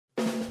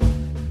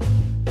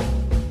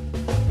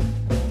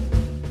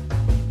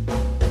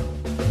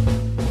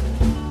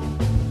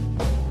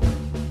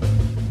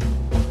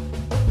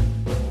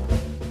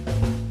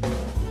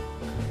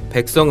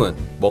백성은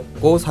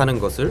먹고 사는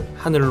것을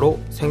하늘로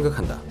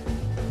생각한다.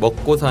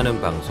 먹고 사는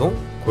방송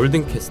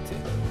골든캐스트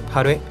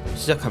 8회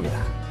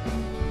시작합니다.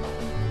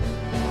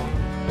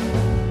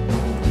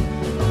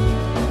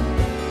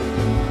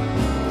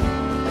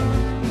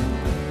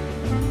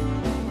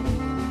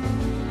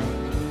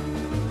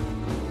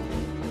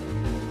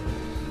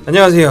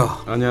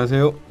 안녕하세요.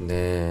 안녕하세요.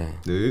 네.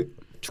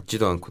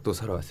 죽지도 않고 또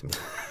살아왔습니다.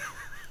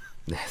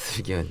 네,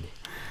 슬기언니.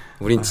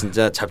 우린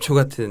진짜 잡초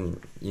같은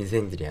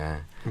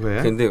인생들이야.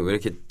 왜? 근데 왜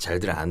이렇게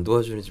잘들 안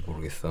도와주는지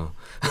모르겠어.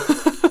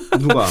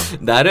 누가?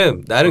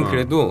 나름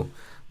그래도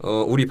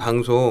우리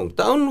방송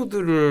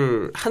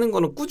다운로드를 하는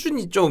거는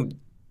꾸준히 좀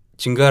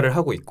증가를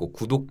하고 있고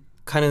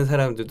구독하는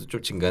사람들도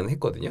좀 증가는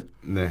했거든요.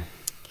 네.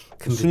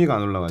 근데 순위가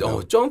안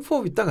올라가죠.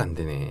 점프업이 딱 안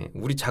되네.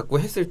 우리 자꾸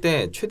했을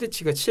때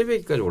최대치가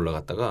 700위까지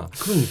올라갔다가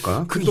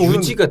그러니까. 그게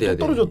유지가 돼야 돼.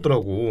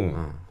 떨어졌더라고.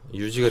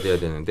 유지가 돼야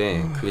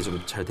되는데 그게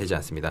좀 잘 되지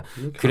않습니다.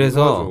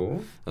 그래서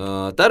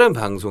다른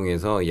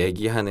방송에서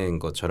얘기하는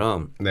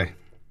것처럼 네.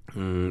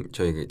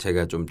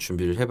 제가 좀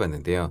준비를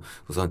해봤는데요.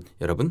 우선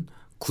여러분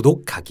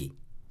구독하기.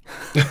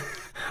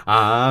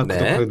 네.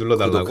 구독하기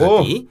눌러달라고.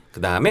 구독하기.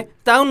 그 다음에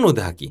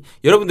다운로드하기.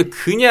 여러분들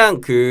그냥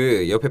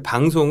그 옆에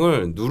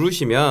방송을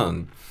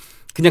누르시면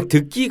그냥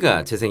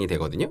듣기가 재생이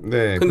되거든요.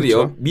 네. 근데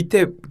그렇죠.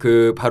 밑에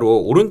그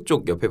바로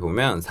오른쪽 옆에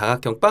보면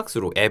사각형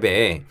박스로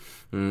앱에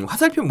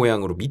화살표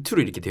모양으로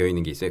밑으로 이렇게 되어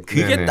있는 게 있어요.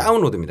 그게 네네.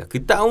 다운로드입니다.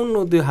 그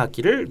다운로드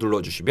하기를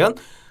눌러주시면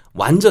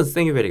완전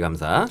생유베리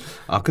감사.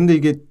 근데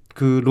이게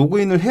그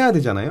로그인을 해야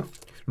되잖아요.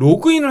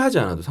 로그인을 하지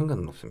않아도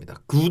상관은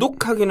없습니다.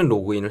 구독하기는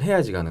로그인을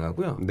해야지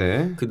가능하고요.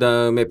 네. 그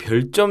다음에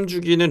별점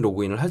주기는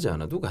로그인을 하지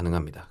않아도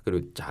가능합니다.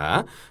 그리고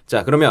자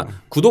그러면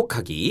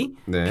구독하기,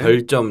 네.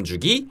 별점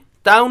주기,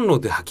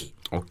 다운로드하기.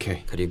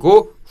 오케이.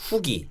 그리고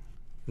후기.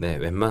 네,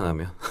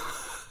 웬만하면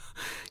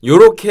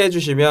요렇게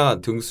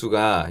해주시면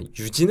등수가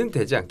유지는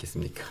되지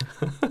않겠습니까?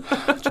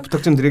 좀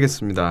부탁 좀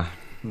드리겠습니다.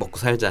 먹고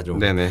살자 좀.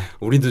 네네.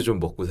 우리도 좀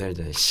먹고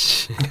살자.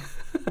 씨.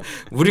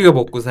 우리가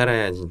먹고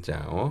살아야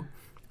진짜.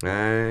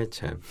 아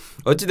참.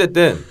 어찌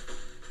됐든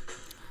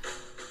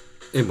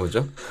이게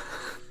뭐죠?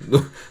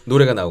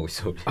 노래가 나오고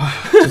있어 우리.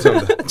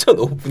 죄송합니다. 첫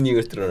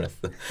오프닝을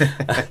틀어놨어.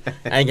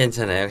 아니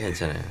괜찮아요.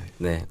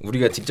 네,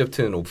 우리가 직접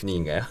트는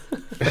오프닝인가요?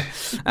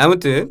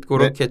 아무튼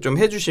그렇게 좀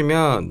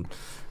해주시면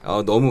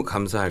너무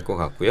감사할 것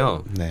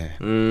같고요. 네.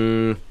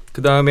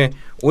 그 다음에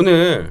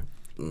오늘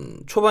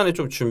초반에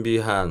좀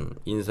준비한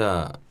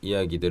인사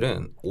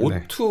이야기들은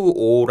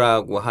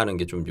O2O라고 하는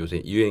게 좀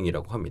요새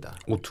유행이라고 합니다.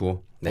 O2O.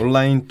 네.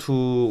 온라인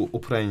투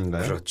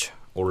오프라인인가요? 그렇죠.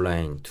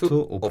 온라인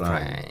투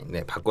오프라인.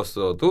 네,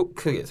 바꿨어도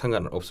크게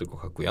상관은 없을 것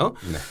같고요.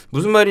 네.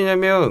 무슨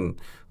말이냐면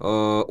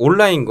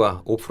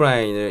온라인과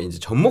오프라인을 이제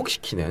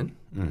접목시키는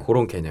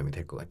그런 개념이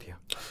될 것 같아요.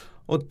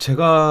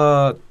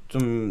 제가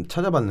좀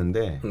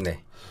찾아봤는데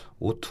네.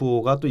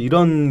 O2O가 또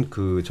이런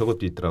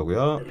저것도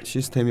있더라고요.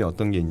 시스템이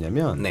어떤 게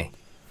있냐면 네.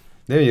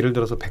 내가 예를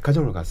들어서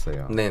백화점을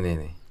갔어요.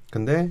 네네네.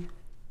 근데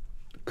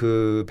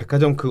그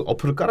백화점 그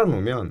어플을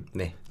깔아놓으면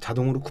네.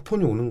 자동으로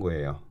쿠폰이 오는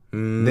거예요.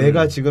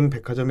 내가 지금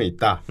백화점에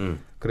있다.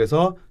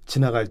 그래서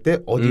지나갈 때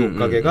어디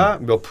옷가게가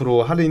몇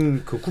프로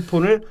할인 그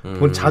쿠폰을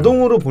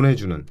자동으로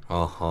보내주는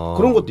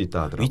그런 것도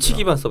있다 하더라고요. 위치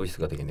기반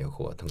서비스가 되겠네요.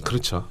 그거 같은 거.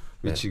 그렇죠.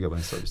 네. 위치 기반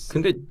서비스.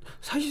 근데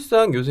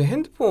사실상 요새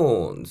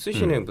핸드폰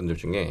쓰시는 분들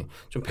중에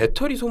좀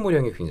배터리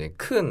소모량이 굉장히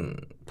큰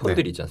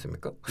폰들이 있지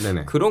않습니까?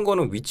 네네. 그런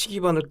거는 위치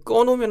기반을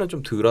꺼놓으면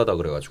좀 덜하다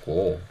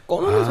그래가지고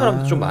꺼놓는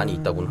사람도 좀 많이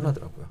있다고는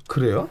하더라고요.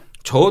 그래요?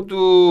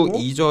 저도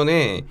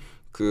이전에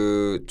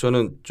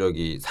저는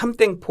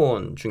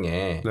삼땡폰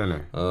중에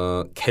네네.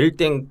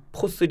 겔땡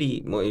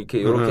포3 뭐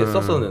이렇게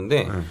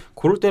썼었는데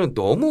그럴 때는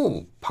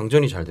너무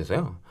방전이 잘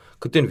돼서요.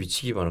 그때는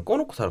위치 기반을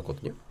꺼놓고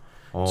살았거든요.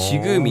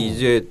 지금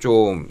이제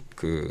좀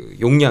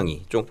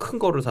용량이 좀 큰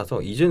거를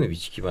사서 이제는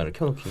위치 기반을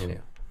켜놓기는 해요.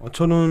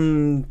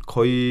 저는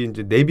거의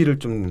이제 내비를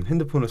좀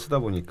핸드폰을 쓰다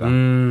보니까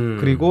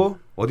그리고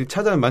어디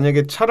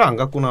만약에 차를 안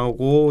갖고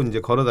나오고 이제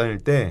걸어 다닐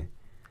때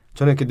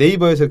저는 이렇게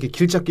네이버에서 이렇게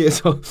길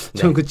찾기해서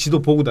저는 그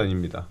지도 보고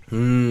다닙니다.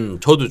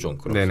 저도 좀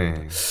그렇습니다.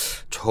 네네.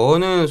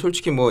 저는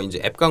솔직히 뭐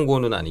이제 앱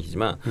광고는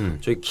아니지만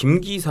저희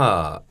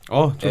김기사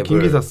저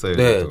김기사 써요.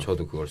 네,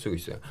 저도 그걸 쓰고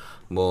있어요.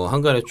 뭐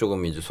한간에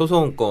조금 이제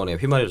소송권에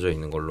휘말려져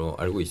있는 걸로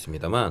알고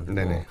있습니다만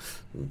네네.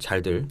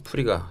 잘들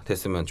풀이가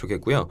됐으면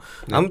좋겠고요.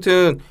 네.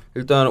 아무튼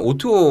일단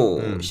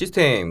O2O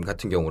시스템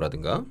같은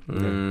경우라든가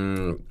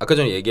아까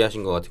전에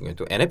얘기하신 것 같은 경우에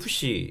또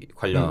NFC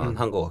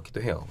관련한 것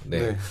같기도 해요.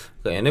 네.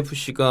 그러니까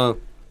NFC가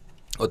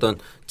어떤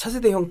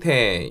차세대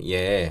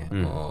형태의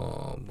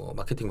뭐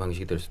마케팅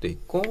방식이 될 수도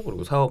있고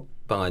그리고 사업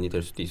방안이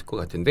될 수도 있을 것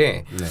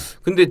같은데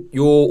근데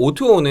요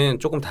O2O는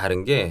조금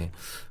다른 게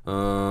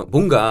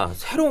뭔가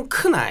새로운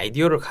큰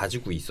아이디어를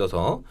가지고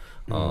있어서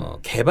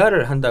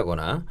개발을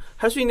한다거나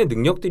할 수 있는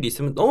능력들이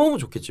있으면 너무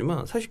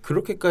좋겠지만 사실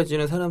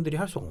그렇게까지는 사람들이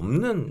할 수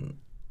없는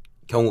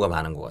경우가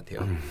많은 것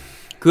같아요.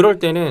 그럴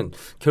때는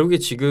결국에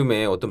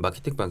지금의 어떤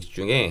마케팅 방식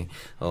중에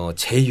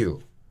제휴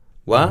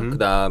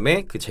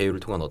그다음에 그 제휴를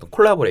통한 어떤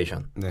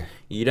콜라보레이션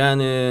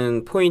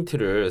이라는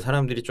포인트를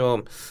사람들이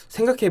좀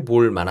생각해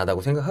볼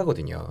만하다고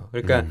생각하거든요.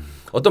 그러니까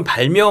어떤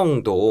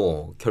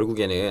발명도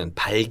결국에는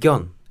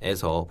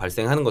발견에서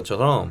발생하는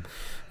것처럼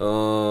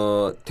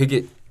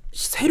되게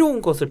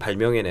새로운 것을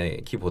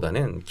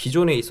발명해내기보다는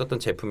기존에 있었던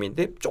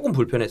제품인데 조금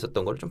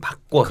불편했었던 걸 좀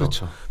바꿔서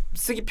그렇죠.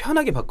 쓰기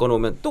편하게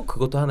바꿔놓으면 또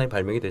그것도 하나의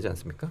발명이 되지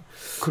않습니까?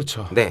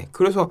 그렇죠. 네,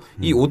 그래서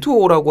이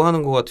오토라고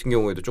하는 것 같은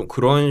경우에도 좀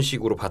그런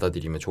식으로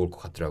받아들이면 좋을 것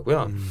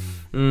같더라고요.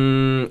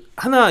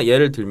 하나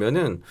예를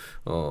들면은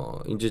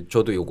이제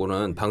저도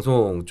요거는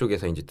방송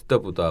쪽에서 이제 듣다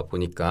보다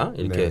보니까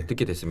이렇게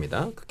듣게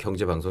됐습니다. 그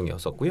경제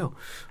방송이었었고요.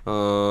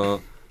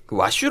 그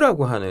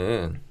와슈라고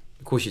하는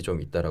곳이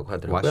좀 있다라고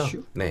하더라고요.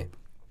 와슈? 네.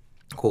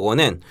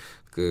 그거는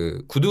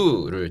그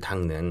구두를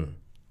닦는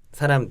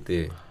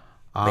사람들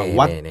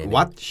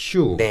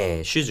왓슈.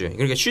 네, 슈즈.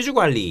 그러니까 슈즈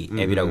관리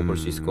앱이라고 볼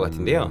수 있을 것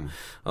같은데요.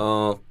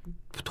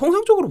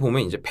 통상적으로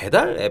보면 이제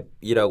배달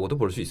앱이라고도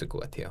볼 수 있을 것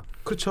같아요.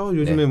 그렇죠.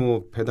 요즘에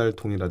뭐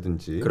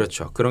배달통이라든지.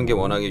 그렇죠. 그런 게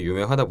워낙에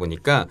유명하다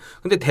보니까.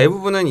 근데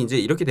대부분은 이제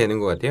이렇게 되는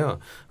것 같아요.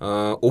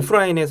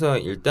 오프라인에서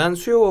일단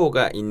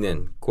수요가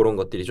있는 그런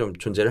것들이 좀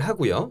존재를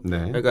하고요.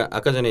 그러니까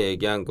아까 전에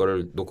얘기한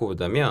거를 놓고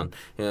보자면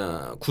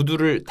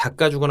구두를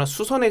닦아주거나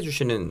수선해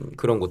주시는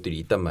그런 곳들이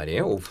있단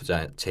말이에요. 오프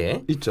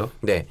자체에. 있죠.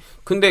 네.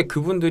 근데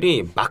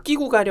그분들이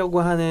맡기고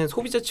가려고 하는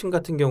소비자층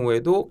같은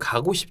경우에도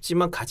가고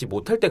싶지만 가지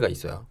못할 때가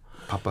있어요.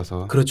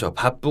 바빠서. 그렇죠.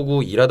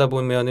 바쁘고 일하다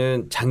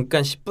보면은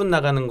잠깐 10분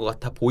나가는 것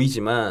같아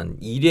보이지만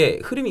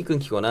일의 흐름이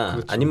끊기거나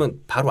그렇죠. 아니면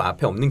바로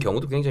앞에 없는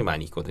경우도 굉장히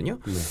많이 있거든요.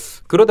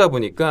 그러다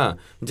보니까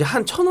이제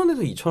한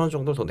 1,000원에서 2,000원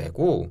정도 더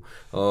내고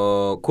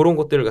그런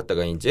것들을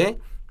갖다가 이제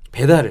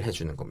배달을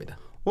해주는 겁니다.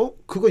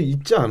 그거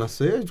있지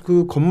않았어요?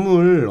 그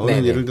건물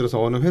예를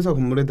들어서 어느 회사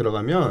건물에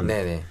들어가면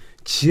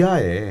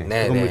지하에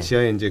그 건물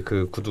지하에 이제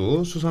그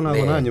구두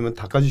수선하거나 아니면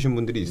닦아주신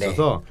분들이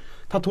있어서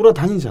다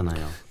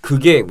돌아다니잖아요.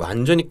 그게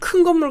완전히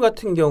큰 건물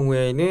같은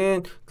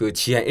경우에는 그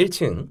지하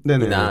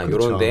 1층이나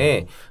그렇죠.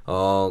 이런데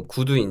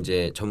구두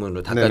이제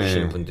전문으로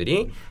닦아주시는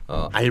분들이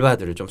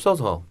알바들을 좀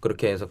써서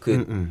그렇게 해서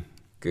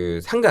그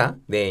상가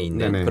내에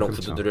있는 그런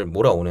그렇죠. 구두들을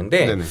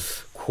몰아오는데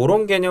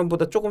그런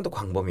개념보다 조금 더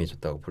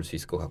광범위해졌다고 볼 수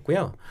있을 것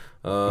같고요.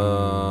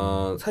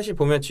 사실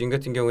보면 지금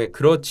같은 경우에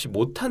그렇지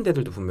못한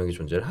데들도 분명히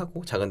존재를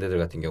하고 작은 데들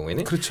같은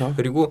경우에는 그렇죠.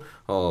 그리고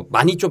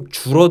많이 좀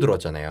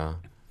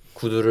줄어들었잖아요.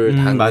 구두를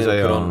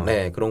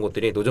닦는 그런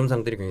것들이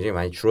노점상들이 굉장히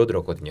많이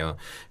줄어들었거든요.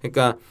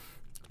 그러니까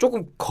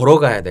조금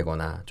걸어가야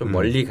되거나 좀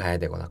멀리 가야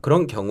되거나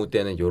그런 경우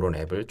때는 이런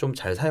앱을 좀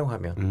잘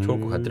사용하면 좋을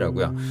것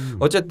같더라고요.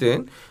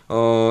 어쨌든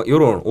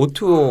이런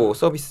오토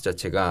서비스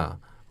자체가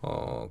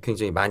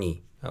굉장히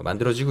많이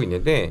만들어지고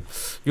있는데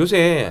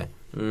요새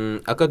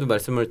아까도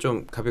말씀을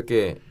좀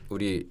가볍게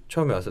우리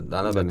처음에 와서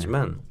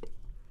나눠봤지만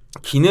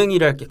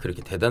기능이랄 게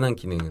그렇게 대단한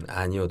기능은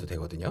아니어도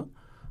되거든요.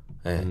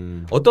 네.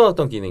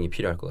 어떤 기능이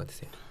필요할 것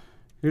같으세요?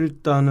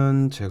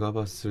 일단은 제가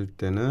봤을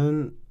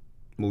때는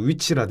뭐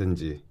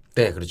위치라든지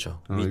네,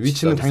 그렇죠.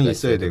 위치는 당연히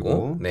있어야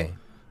되고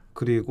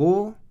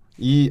그리고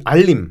이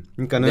알림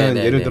그러니까는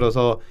예를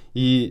들어서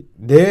이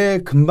내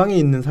근방에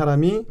있는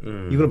사람이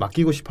이걸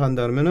맡기고 싶어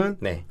한다 그러면은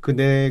그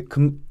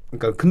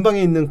그러니까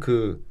근방에 있는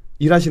그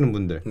일하시는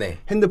분들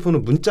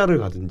핸드폰으로 문자로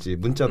가든지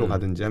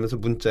하면서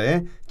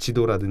문자에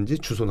지도라든지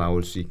주소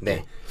나올 수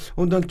있게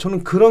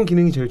저는 그런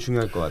기능이 제일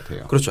중요할 것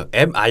같아요. 그렇죠.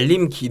 앱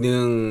알림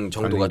기능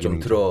정도가 좀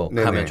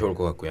들어가면 좋을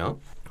것 같고요.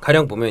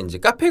 가령 보면 이제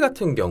카페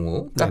같은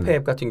경우, 카페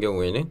앱 같은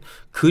경우에는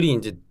글이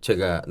이제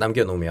제가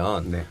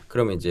남겨놓으면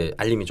그러면 이제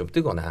알림이 좀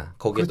뜨거나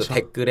거기에 또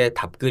댓글에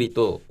답글이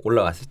또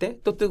올라왔을 때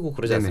또 뜨고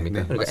그러지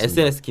않습니까? 그러니까 맞습니다.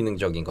 SNS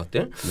기능적인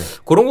것들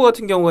그런 거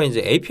같은 경우에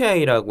이제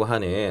API라고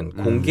하는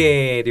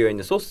공개되어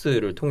있는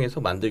소스를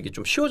통해서 만들기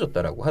좀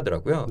쉬워졌다라고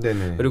하더라고요.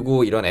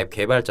 그리고 이런 앱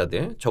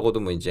개발자들 적어도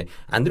뭐 이제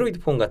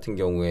안드로이드 폰 같은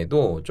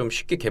경우에도 좀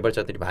쉽게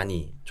개발자들이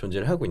많이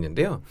존재를 하고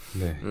있는데요.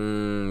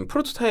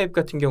 프로토타입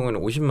같은 경우에는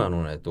 50만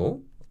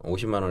원에도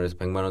 50만 원에서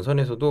 100만 원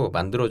선에서도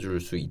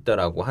만들어줄 수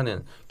있다라고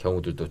하는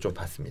경우들도 좀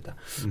봤습니다.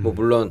 뭐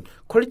물론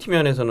퀄리티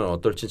면에서는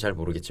어떨지 잘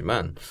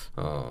모르겠지만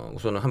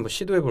우선은 한번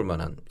시도해볼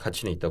만한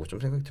가치는 있다고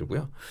좀 생각이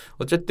들고요.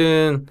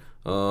 어쨌든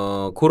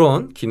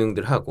그런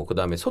기능들하고 그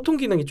다음에 소통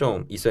기능이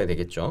좀 있어야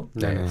되겠죠.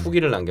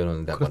 후기를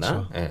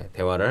남겨놓는다거나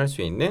대화를 할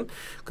수 있는.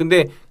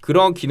 근데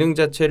그런 기능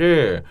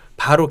자체를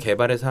바로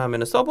개발해서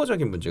하면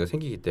서버적인 문제가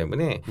생기기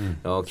때문에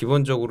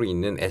기본적으로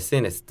있는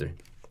SNS들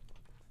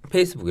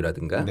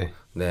페이스북이라든가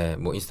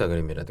뭐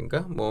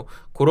인스타그램이라든가 뭐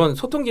그런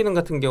소통 기능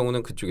같은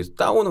경우는 그쪽에서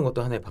따오는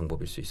것도 하나의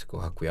방법일 수 있을 것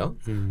같고요.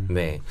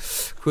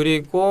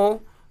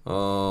 그리고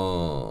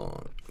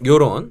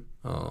요런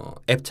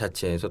앱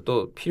자체에서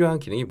또 필요한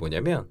기능이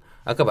뭐냐면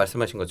아까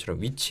말씀하신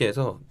것처럼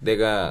위치에서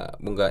내가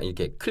뭔가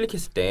이렇게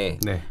클릭했을 때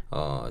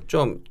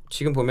좀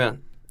지금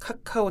보면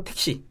카카오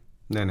택시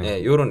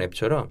요런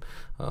앱처럼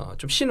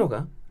좀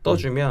신호가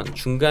떠주면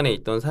중간에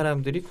있던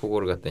사람들이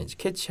그거를 갖다 이제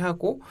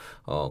캐치하고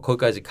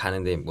거기까지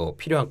가는데 뭐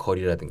필요한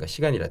거리라든가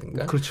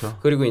시간이라든가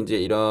그리고 이제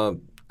이런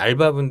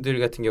알바분들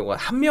같은 경우가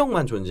한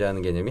명만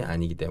존재하는 개념이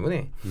아니기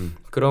때문에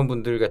그런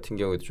분들 같은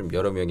경우에도 좀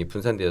여러 명이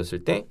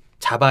분산되었을 때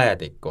잡아야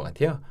될 것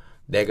같아요.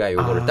 내가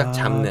요거를 딱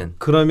잡는.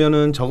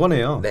 그러면은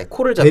저거네요. 네,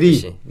 코를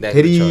잡듯이.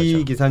 대리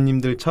그렇죠.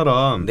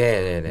 기사님들처럼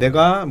네네네.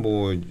 내가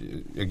뭐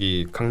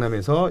여기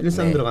강남에서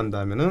일산 네. 들어간다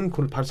하면은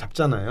그걸 바로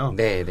잡잖아요.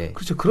 네네.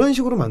 그렇죠. 그런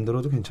식으로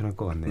만들어도 괜찮을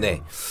것 같네요.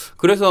 네.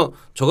 그래서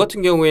저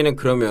같은 경우에는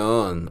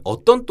그러면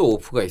어떤 또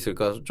오프가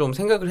있을까 좀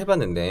생각을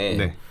해봤는데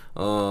네.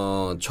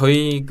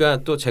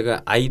 저희가 또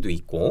제가 아이도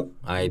있고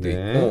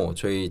네.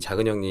 저희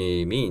작은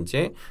형님이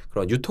이제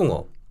그런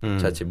유통업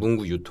자체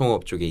문구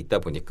유통업 쪽에 있다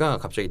보니까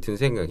갑자기 든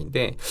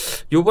생각인데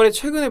요번에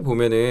최근에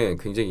보면은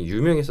굉장히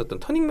유명했었던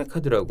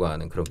터닝메카드라고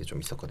하는 그런 게 좀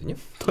있었거든요.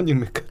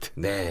 터닝메카드.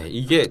 네,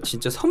 이게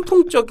진짜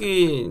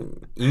선풍적인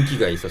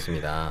인기가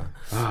있었습니다.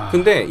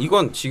 근데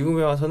이건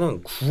지금에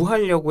와서는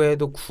구하려고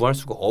해도 구할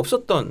수가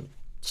없었던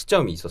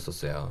시점이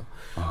있었어요.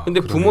 근데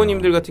그러네요.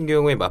 부모님들 같은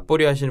경우에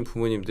맞벌이 하시는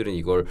부모님들은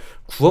이걸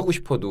구하고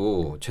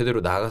싶어도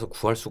제대로 나가서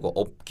구할 수가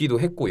없기도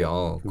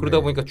했고요. 그러다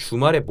네. 보니까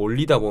주말에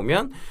몰리다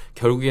보면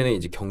결국에는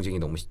이제 경쟁이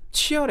너무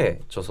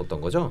치열해졌었던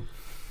거죠.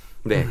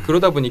 네,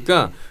 그러다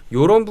보니까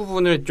이런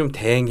부분을 좀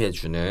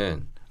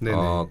대행해주는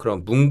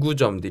그런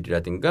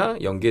문구점들이라든가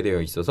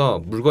연계되어 있어서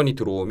물건이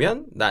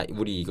들어오면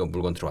우리 이거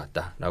물건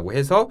들어왔다라고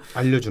해서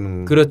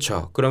알려주는.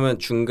 그렇죠. 그러면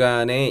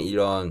중간에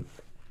이런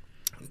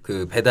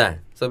그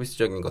배달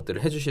서비스적인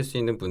것들을 해주실 수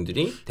있는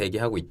분들이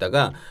대기하고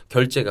있다가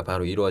결제가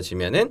바로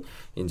이루어지면은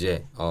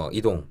이제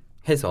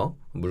이동해서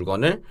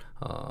물건을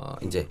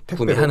이제 택배로?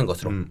 구매하는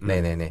것으로.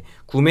 네네네.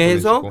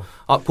 구매해서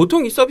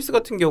보통 이 서비스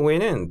같은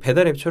경우에는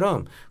배달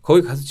앱처럼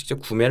거기 가서 직접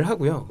구매를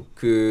하고요.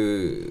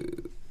 그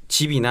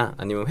집이나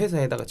아니면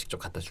회사에다가 직접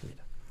갖다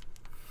줍니다.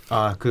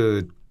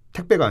 그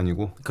택배가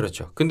아니고.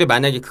 그렇죠. 근데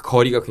만약에 그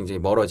거리가 굉장히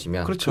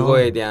멀어지면 그렇죠.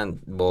 그거에 대한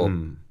뭐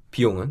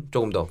비용은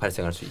조금 더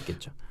발생할 수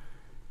있겠죠.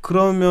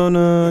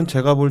 그러면은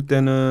제가 볼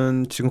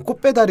때는 지금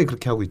꽃배달이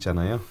그렇게 하고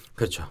있잖아요.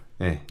 그렇죠.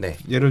 네. 네.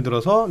 예를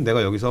들어서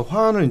내가 여기서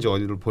화환을 이제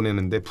어디로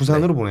보내는데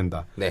부산으로 네.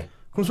 보낸다. 네.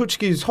 그럼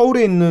솔직히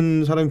서울에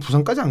있는 사람이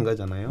부산까지 안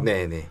가잖아요.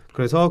 네, 네.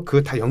 그래서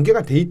그 다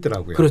연계가 돼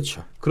있더라고요.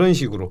 그렇죠. 그런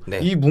식으로 네.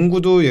 이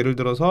문구도 예를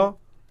들어서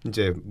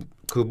이제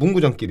그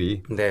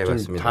문구점끼리 네, 좀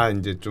맞습니다. 다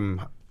이제 좀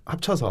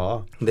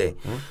합쳐서 네.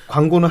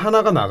 광고는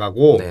하나가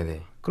나가고 네,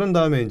 네. 그런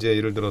다음에 이제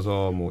예를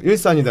들어서 뭐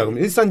일산이다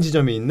그러면 일산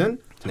지점에 있는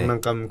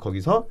장난감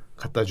거기서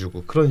갖다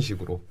주고 그런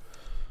식으로.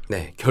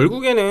 네,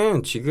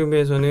 결국에는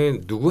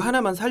지금에서는 누구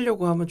하나만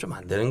살려고 하면 좀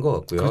안 되는 것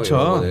같고요. 그렇죠.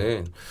 이런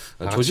거는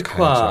조직화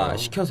가야죠.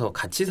 시켜서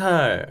같이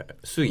살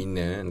수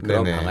있는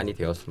그런 네네. 방안이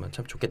되었으면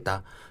참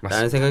좋겠다라는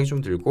맞습니다. 생각이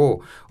좀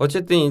들고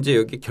어쨌든 이제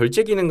여기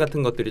결제 기능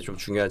같은 것들이 좀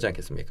중요하지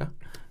않겠습니까?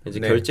 이제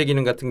네. 결제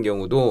기능 같은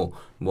경우도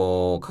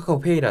뭐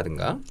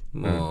카카오페이라든가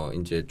뭐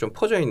이제 좀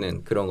퍼져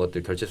있는 그런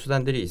것들 결제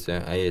수단들이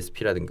있어요.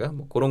 ISP라든가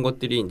뭐 그런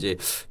것들이 이제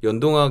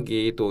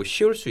연동하기 또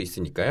쉬울 수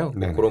있으니까요.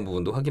 뭐 그런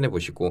부분도 확인해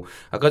보시고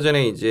아까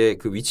전에 이제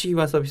그 위치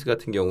기반 서비스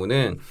같은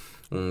경우는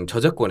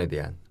저작권에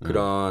대한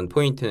그런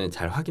포인트는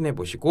잘 확인해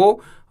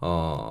보시고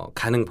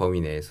가능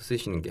범위 내에서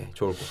쓰시는 게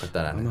좋을 것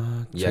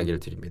같다라는 이야기를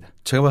드립니다.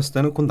 제가 봤을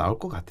때는 곧 나올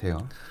것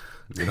같아요.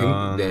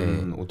 이런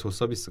네. 오토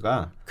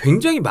서비스가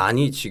굉장히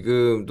많이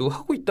지금도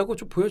하고 있다고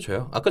좀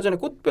보여져요. 아까 전에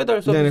꽃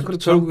배달 서비스 네네,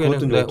 그렇죠.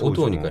 결국에는 네,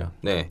 오토니까요.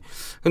 네.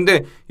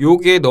 근데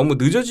요게 너무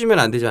늦어지면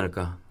안 되지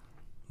않을까?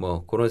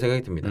 뭐 그런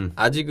생각이 듭니다.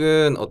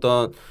 아직은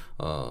어떤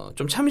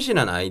좀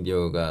참신한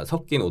아이디어가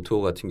섞인 오토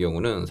같은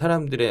경우는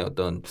사람들의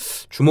어떤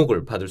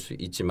주목을 받을 수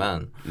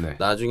있지만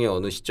나중에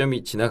어느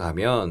시점이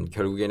지나가면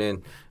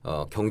결국에는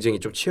경쟁이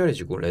좀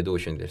치열해지고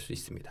레드오션이 될 수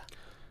있습니다.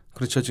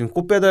 그렇죠. 지금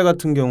꽃배달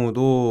같은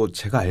경우도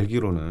제가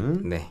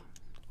알기로는 네.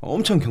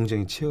 엄청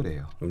경쟁이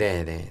치열해요.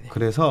 네, 네.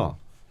 그래서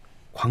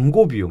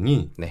광고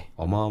비용이 네.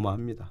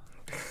 어마어마합니다.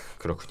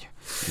 그렇군요.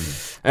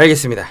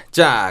 알겠습니다.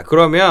 자,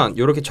 그러면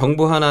이렇게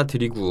정보 하나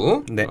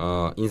드리고 네.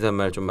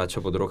 인사말 좀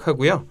맞춰보도록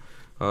하고요.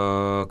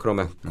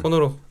 그러면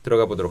코너로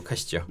들어가 보도록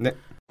하시죠. 네.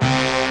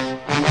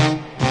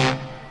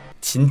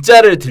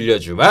 진짜를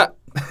들려주마.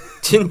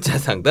 진짜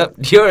상담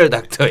리얼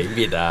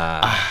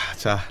닥터입니다.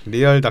 자,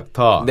 리얼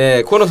닥터.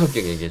 네, 코너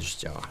성격 얘기해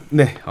주시죠.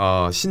 네,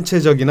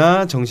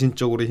 신체적이나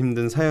정신적으로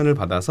힘든 사연을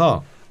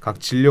받아서 각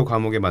진료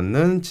과목에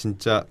맞는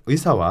진짜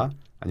의사와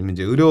아니면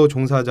이제 의료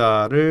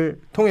종사자를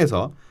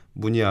통해서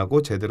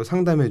문의하고 제대로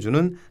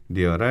상담해주는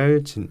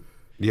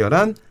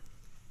리얼한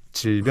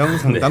질병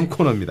상담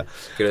코너입니다.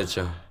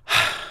 그렇죠.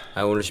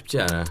 오늘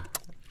쉽지 않아.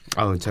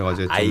 제가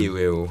어제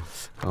아이웨오.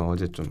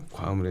 어제 좀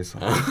과음을 해서.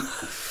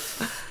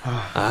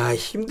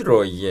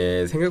 힘들어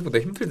이게 생각보다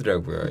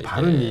힘들더라고요. 이게.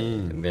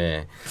 발음이.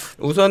 네.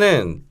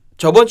 우선은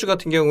저번 주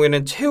같은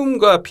경우에는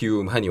체움과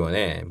비움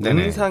한의원에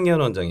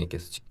문상현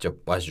원장님께서 직접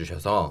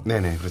와주셔서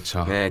네네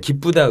그렇죠. 네,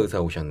 기쁘다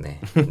의사 오셨네.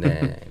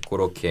 네,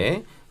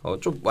 그렇게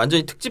좀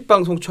완전히 특집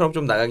방송처럼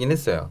좀 나가긴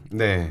했어요.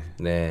 네.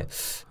 네.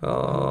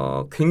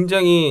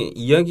 굉장히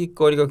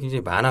이야기거리가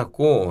굉장히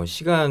많았고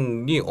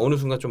시간이 어느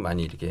순간 좀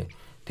많이 이렇게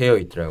되어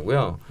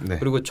있더라고요. 네.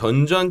 그리고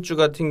전전주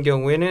같은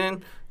경우에는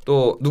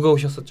또 누가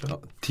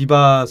오셨었죠?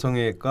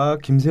 디바성형외과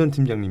김세현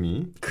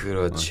팀장님이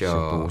그렇죠.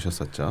 또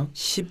오셨었죠.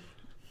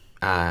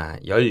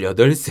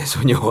 18세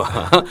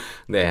소녀와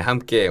네,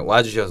 함께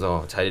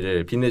와주셔서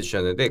자리를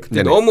빛내주셨는데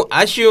그때 네네. 너무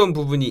아쉬운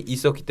부분이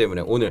있었기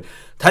때문에 오늘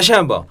다시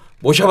한번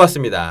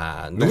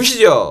모셔봤습니다.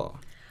 누구시죠?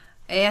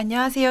 네,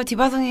 안녕하세요.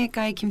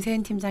 디바성형외과의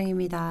김세은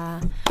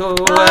팀장입니다. 또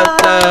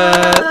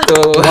왔다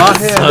또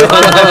왔어.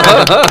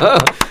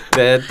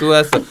 네, 또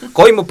왔어.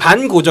 거의 뭐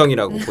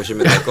반고정이라고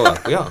보시면 될 것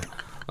같고요.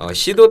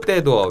 시도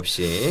때도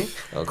없이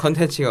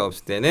컨텐츠가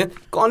없을 때는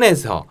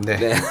꺼내서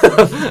네.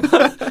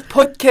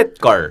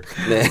 포켓걸.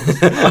 네.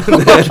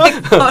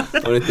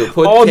 오늘 또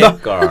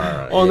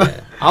포켓걸.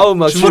 아우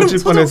막 주먹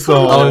질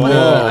뻔했어. 네.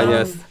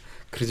 아니야.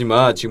 그러지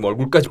마. 지금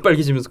얼굴까지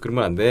빨개지면서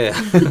그러면 안 돼.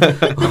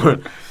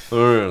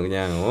 오늘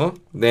그냥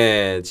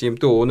네, 지금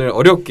또 오늘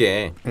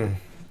어렵게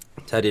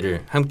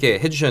자리를 함께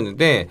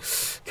해주셨는데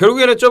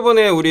결국에는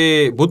저번에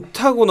우리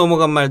못하고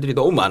넘어간 말들이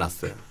너무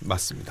많았어요.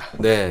 맞습니다.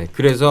 네,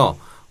 그래서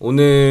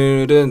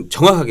오늘은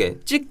정확하게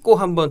찍고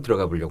한번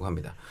들어가 보려고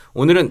합니다.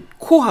 오늘은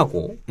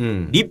코하고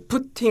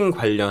리프팅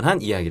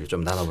관련한 이야기를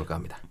좀 나눠볼까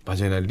합니다.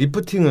 맞아요. 나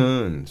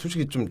리프팅은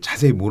솔직히 좀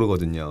자세히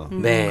모르거든요.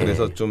 네.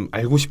 그래서 좀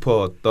알고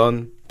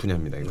싶었던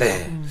분야입니다. 이거.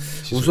 네.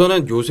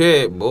 우선은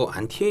요새 뭐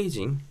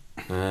안티에이징.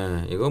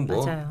 이건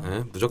뭐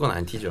무조건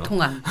안티죠.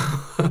 동안.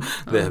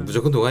 네,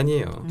 무조건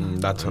동안이에요.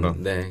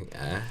 나처럼. 네.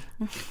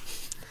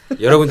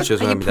 여러분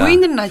죄송합니다. 아니,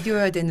 보이는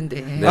라디오여야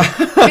되는데. 네.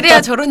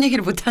 그래야 저런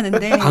얘기를 못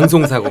하는데.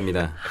 방송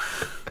사고입니다.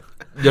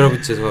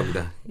 여러분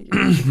죄송합니다.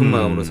 깊은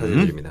마음으로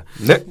사죄드립니다.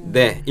 네.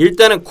 네,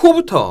 일단은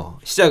코부터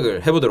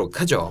시작을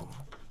해보도록 하죠.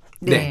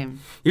 네.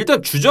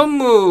 일단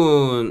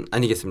주전문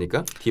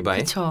아니겠습니까? 디바의.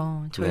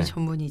 그렇죠. 저희 네.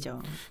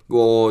 전문이죠.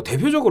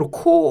 대표적으로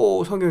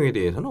코 성형에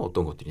대해서는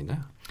어떤 것들이 있나요?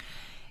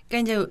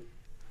 그러니까 이제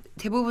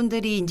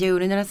대부분들이 이제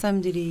우리나라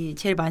사람들이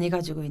제일 많이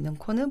가지고 있는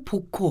코는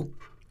복코.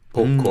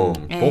 복코.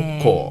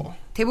 복코.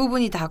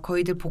 대부분이 다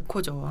거의들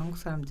복코죠. 한국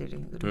사람들이.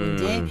 그리고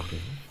이제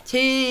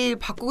제일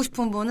바꾸고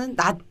싶은 분은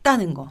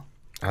낮다는 거.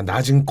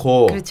 낮은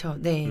코. 그렇죠.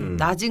 네.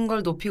 낮은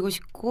걸 높이고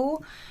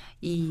싶고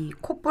이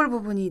콧볼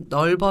부분이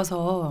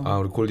넓어서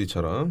우리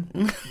골디처럼.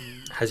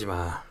 하지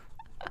마.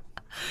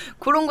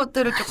 그런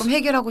것들을 조금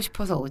해결하고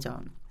싶어서 오죠.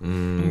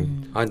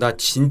 나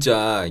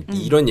진짜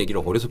이런 얘기를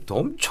어려서부터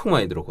엄청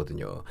많이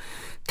들었거든요.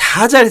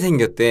 다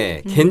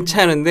잘생겼대.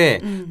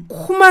 괜찮은데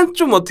코만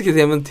좀 어떻게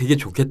되면 되게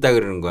좋겠다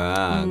그러는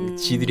거야.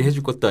 지들이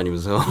해줄 것도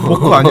아니면서.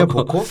 복코 아니야?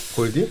 복코?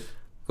 골디?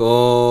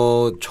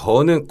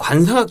 저는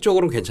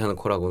관상학적으로는 괜찮은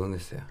코라고는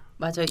했어요.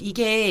 맞아요.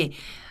 이게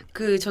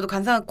저도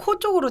관상학 코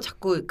쪽으로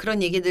자꾸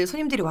그런 얘기들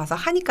손님들이 와서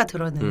하니까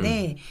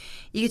들었는데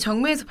이게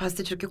정면에서 봤을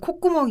때 저렇게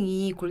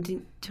콧구멍이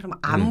골든처럼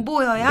안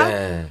보여야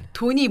네.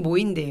 돈이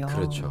모인대요.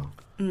 그렇죠.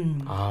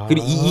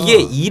 그리고 이게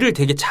일을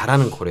되게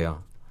잘하는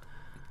코래요.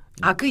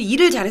 그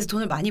일을 잘해서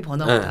돈을 많이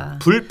버나 보다. 네.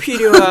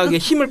 불필요하게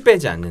힘을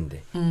빼지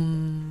않는데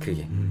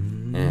그게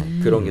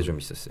그런 게 좀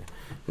있었어요.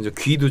 그래서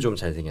귀도 좀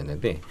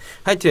잘생겼는데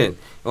하여튼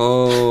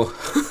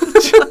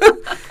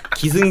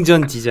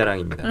기승전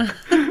지자랑입니다.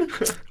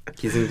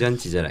 기승전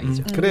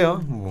지자랑이죠.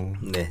 그래요. 뭐.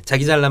 네,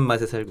 자기 잘난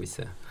맛에 살고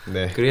있어요.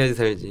 네. 그래야지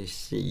살지.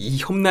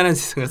 이 험난한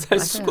세상을 살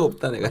수가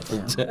없다 내가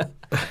진짜.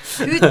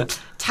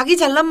 자기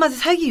잘난 맛에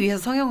살기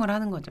위해서 성형을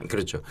하는 거죠.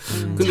 그렇죠.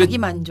 근데 자기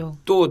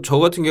만족. 또 저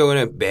같은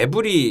경우는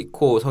매부리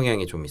코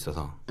성향이 좀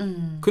있어서.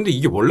 근데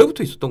이게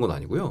원래부터 있었던 건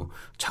아니고요.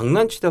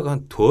 장난치다가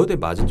한 두어 대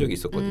맞은 적이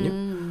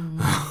있었거든요.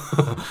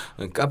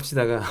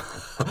 깝치다가.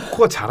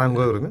 코가 자란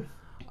거야 그러면?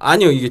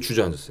 아니요, 이게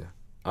주저앉았어요.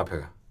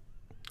 앞에가.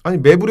 아니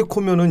매부리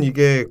코면은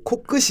이게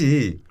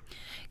코끝이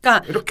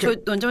그러니까 이렇게 저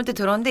논점 때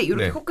들었는데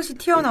이렇게 네. 코끝이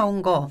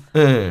튀어나온 거,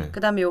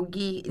 그다음에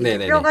여기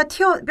뼈가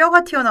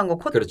튀어나온 거,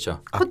 그렇죠.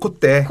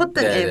 콧대,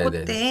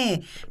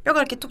 콧대 뼈가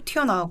이렇게 툭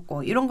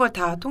튀어나왔고 이런 걸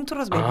다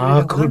통틀어서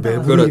매부리라고 그걸 하더라고요.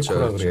 매부리 그렇죠.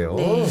 코라 그래요.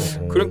 네.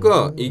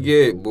 그러니까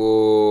이게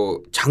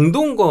뭐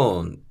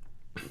장동건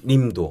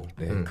님도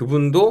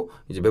그분도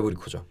이제 매부리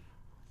코죠.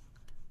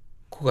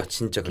 코가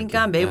진짜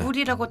그러니까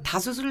매부리라고 다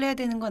수술을 해야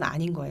되는 건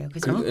아닌 거예요,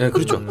 그죠?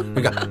 그렇죠.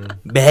 그러니까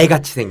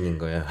매같이 생긴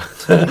거예요.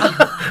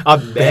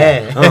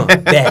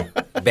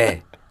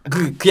 매.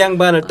 그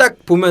양반을 딱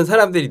보면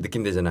사람들이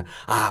느낀대잖아.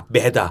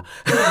 매다.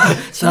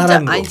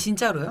 진짜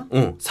진짜로요?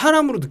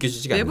 사람으로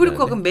느껴지지가 않아요. 매부리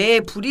코가 그럼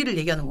매부리를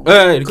얘기하는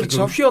건가요? 네, 이렇게 그렇죠.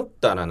 좀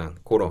휘었다라는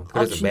그런.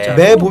 그래서 진짜?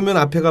 매 보면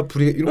앞에가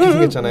부리가 이렇게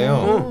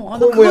생겼잖아요. 나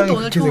그것도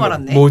오늘 처음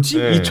알았네. 뭐지?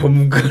 네. 이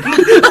전문가.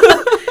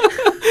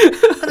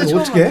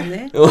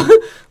 어떻게?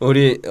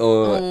 우리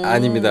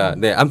아닙니다.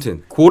 네,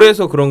 아무튼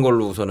골에서 그런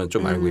걸로 우선은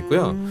좀 알고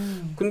있고요.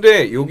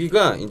 근데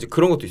여기가 이제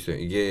그런 것도 있어요.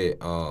 이게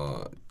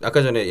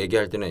아까 전에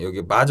얘기할 때는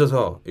여기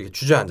맞아서 이렇게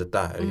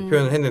주저앉았다 이렇게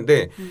표현을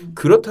했는데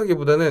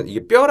그렇다기보다는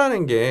이게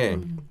뼈라는 게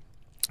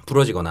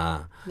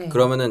부러지거나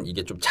그러면은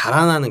이게 좀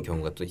자라나는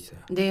경우가 또 있어요.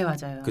 네,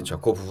 맞아요. 그렇죠.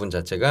 그 부분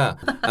자체가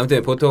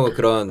아무튼 보통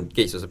그런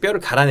게 있어서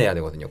뼈를 갈아내야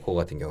되거든요. 그거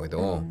같은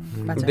경우에도.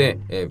 근데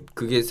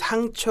그게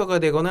상처가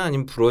되거나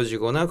아니면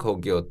부러지거나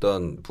거기에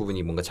어떤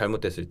부분이 뭔가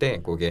잘못됐을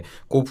때 거기에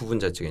그 부분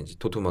자체가 이제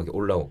도톰하게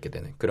올라오게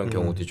되는 그런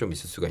경우들이 좀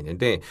있을 수가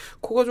있는데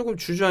코가 조금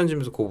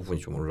주저앉으면서 그 부분이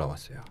좀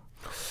올라왔어요.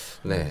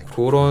 네,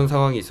 그런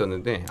상황이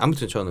있었는데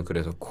아무튼 저는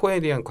그래서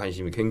코에 대한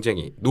관심이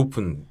굉장히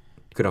높은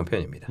그런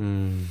편입니다.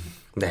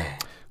 네.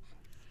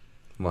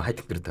 뭐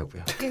하여튼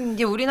그렇다고요.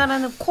 이제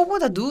우리나라는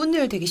코보다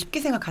눈을 되게 쉽게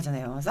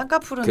생각하잖아요.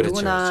 쌍꺼풀은 그렇죠,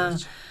 누구나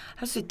그렇죠.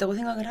 할 수 있다고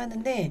생각을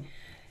하는데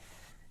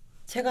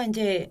제가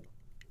이제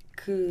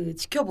그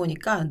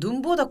지켜보니까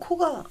눈보다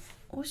코가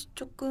훨씬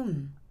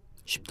조금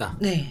쉽다.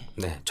 네.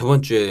 네.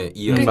 저번 주에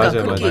이어서 그러니까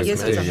맞아요, 그렇게 맞아요.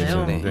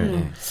 얘기했었잖아요.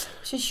 네.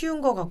 훨씬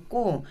쉬운 것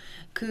같고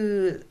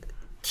그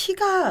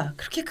티가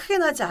그렇게 크게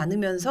나지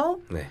않으면서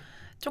네.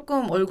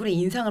 조금 얼굴의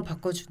인상을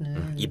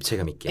바꿔주는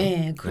입체감 있게.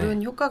 네,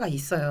 그런 효과가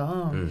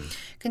있어요.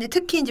 근데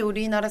특히 이제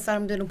우리나라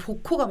사람들은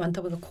복코가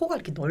많다 보니까 코가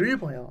이렇게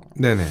넓어요.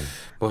 네네.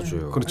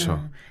 맞아요.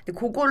 그렇죠. 근데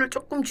그거를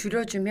조금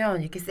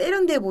줄여주면 이렇게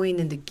세련돼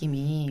보이는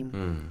느낌이.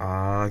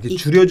 아, 이게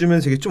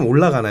줄여주면서 이게 좀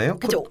올라가나요?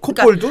 그죠.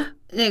 콧볼도?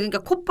 네, 그러니까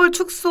콧볼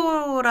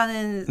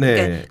축소라는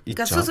네, 그러니까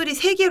있죠. 수술이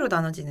 3개로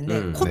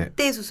나눠지는데 콧대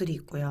네. 수술이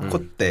있고요.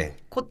 콧대.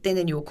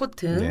 콧대는 요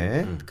콧등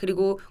네.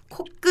 그리고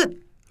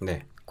코끝.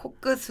 네.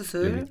 코끝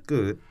수술. 여기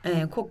끝.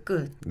 네,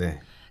 코끝.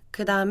 네.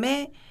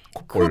 그다음에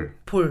콧볼.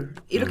 콧볼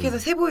이렇게 해서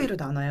세 부위로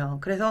나눠요.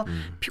 그래서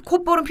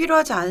콧볼은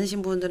필요하지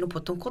않으신 분들은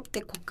보통 콧대,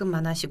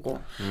 코끝만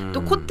하시고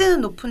또 콧대는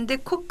높은데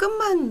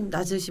코끝만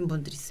낮으신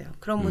분들이 있어요.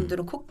 그런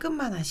분들은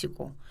코끝만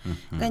하시고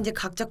그러니까 이제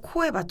각자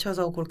코에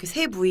맞춰서 그렇게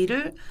세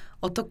부위를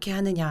어떻게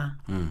하느냐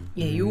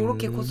예,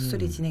 요렇게 코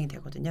수술이 진행이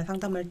되거든요.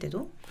 상담할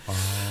때도.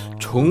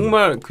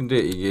 정말 근데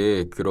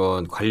이게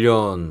그런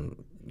관련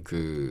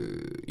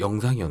그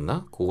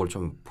영상이었나? 그걸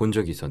좀 본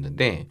적이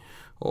있었는데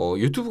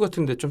유튜브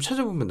같은데 좀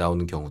찾아보면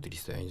나오는 경우들이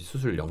있어요. 이제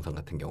수술 영상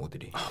같은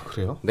경우들이. 아,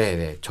 그래요?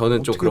 네네.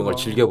 저는 좀 그런 걸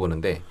즐겨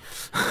보는데.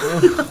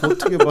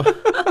 어떻게 봐?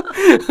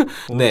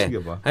 네.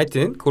 어떻게 봐?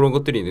 하여튼 그런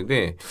것들이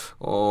있는데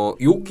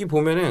여기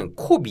보면은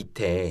코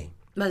밑에.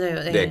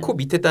 맞아요. 네. 네, 코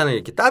밑에 따는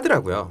이렇게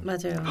따더라고요.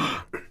 맞아요.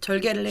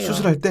 절개를 해요.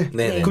 수술할 때?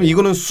 네. 그럼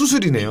이거는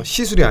수술이네요.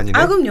 시술이 아니네.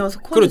 아 그럼요.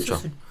 코는 그렇죠.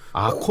 수술.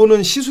 아,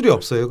 코는 시술이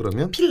없어요,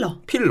 그러면? 필러.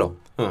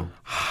 아,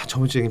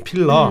 전문적인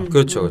필러.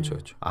 그렇죠.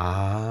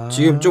 아.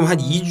 지금 좀 한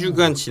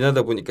 2주간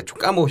지나다 보니까 좀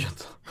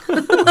까먹으셨어.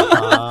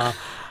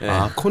 네.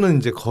 아, 코는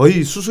이제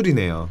거의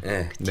수술이네요.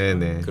 네.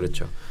 네네.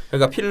 그렇죠.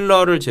 그러니까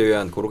필러를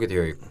제외한 그렇게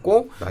되어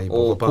있고 나이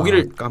먹어봐.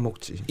 보기를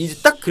까먹지.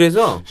 이제 딱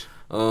그래서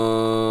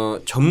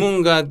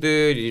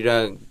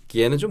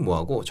전문가들이라기에는 좀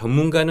뭐하고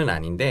전문가는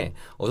아닌데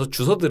어서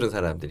주워 들은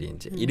사람들이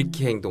이제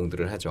이렇게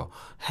행동들을 하죠.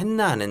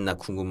 했나 안 했나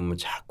궁금하면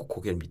자꾸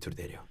고개를 밑으로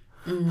내려.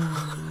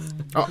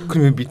 아,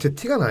 그러면 밑에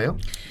티가 나요?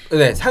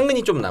 네,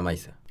 상흔이 좀 남아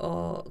있어요.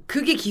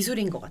 그게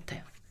기술인 것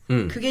같아요.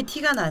 그게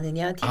티가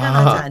나느냐, 티가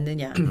아. 나지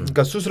않느냐.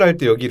 그러니까 수술할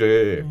때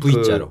여기를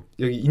V자로.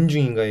 여기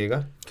인중인가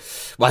얘가?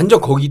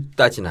 완전 거기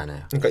따진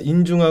않아요. 그러니까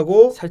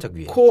인중하고 살짝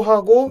위에.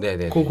 코하고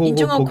네네네.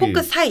 인중하고 거기.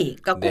 코끝 사이,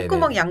 그러니까 네네.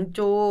 콧구멍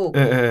양쪽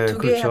네, 두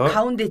개 그렇죠.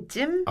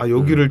 가운데쯤, 아,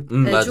 여기를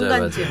네, 맞아요,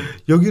 중간쯤. 맞아요.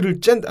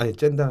 여기를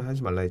짠다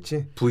하지 말라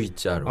했지.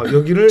 V자로. 아,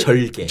 여기를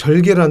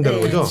절개를 한다는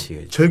네. 거죠.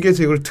 그렇지.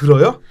 절개해서 이걸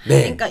들어요?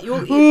 네. 그러니까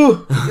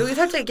여기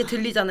살짝 이렇게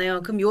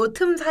들리잖아요. 그럼 요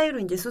틈 사이로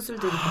이제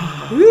수술들이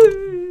되는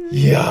거예요.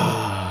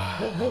 이야.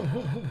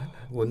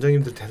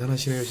 원장님들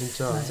대단하시네요,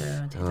 진짜.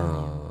 맞아요,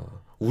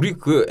 대단해요. 우리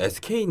그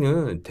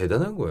SK는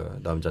대단한 거예요,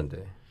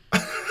 남잔데.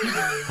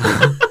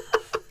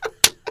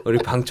 우리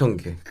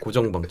방청객,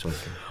 고정 방청객.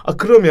 아,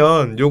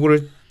 그러면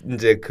요거를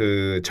이제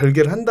그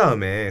절개를 한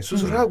다음에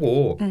수술을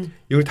하고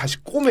이걸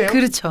다시 꼬매요?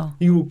 그렇죠.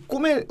 이거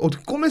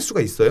어떻게 꼬맬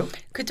수가 있어요?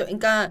 그렇죠.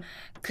 그러니까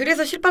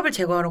그래서 실밥을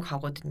제거하러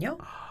가거든요.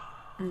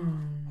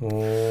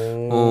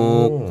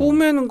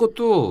 꼬매는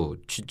것도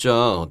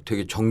진짜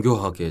되게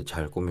정교하게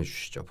잘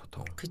꼬매주시죠,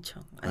 보통.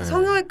 그렇죠. 네.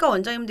 성형외과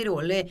원장님들이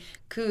원래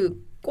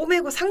그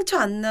꼬매고 상처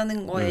안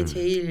나는 거에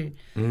제일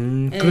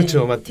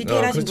그렇죠.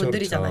 디테일하신 그렇죠,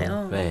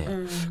 분들이잖아요. 네.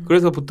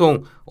 그래서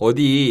보통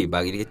어디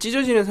막 이렇게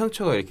찢어지는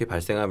상처가 이렇게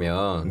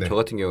발생하면 네. 저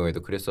같은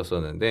경우에도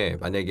그랬었었는데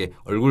만약에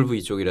얼굴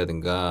부위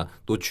쪽이라든가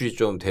노출이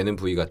좀 되는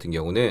부위 같은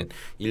경우는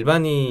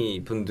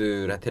일반인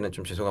분들한테는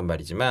좀 죄송한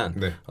말이지만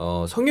네.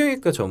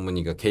 성형외과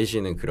전문의가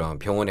계시는 그런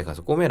병원에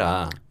가서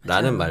꼬매라라는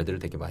맞아요. 말들을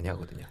되게 많이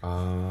하거든요.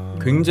 아.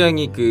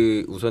 굉장히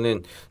그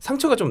우선은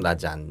상처가 좀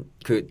나지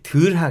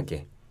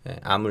덜하게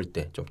아물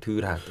때 좀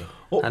덜하게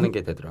하는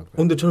게 되더라고요.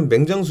 근데 저는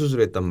맹장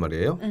수술했단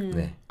말이에요.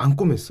 네. 안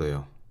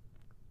꼬맸어요.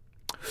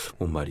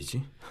 뭔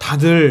말이지?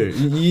 다들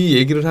이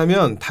얘기를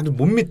하면 다들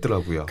못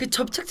믿더라고요. 그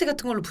접착제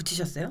같은 걸로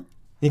붙이셨어요?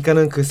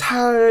 그러니까는 그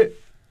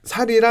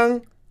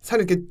살이랑 살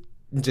이렇게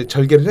이제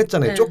절개를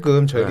했잖아요. 네.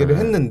 조금 절개를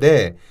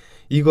했는데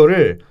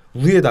이거를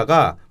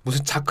위에다가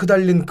무슨 자크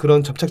달린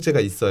그런 접착제가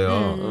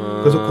있어요.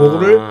 그래서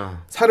그거를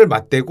살을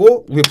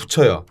맞대고 위에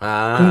붙여요.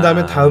 그런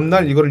다음에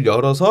다음날 이거를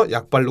열어서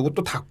약 바르고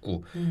또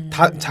닫고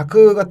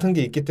자크 같은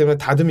게 있기 때문에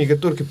닫으면 이게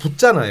또 이렇게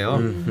붙잖아요.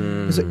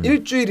 그래서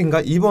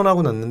일주일인가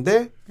입원하고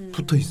났는데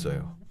붙어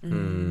있어요.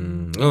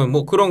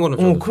 뭐 그런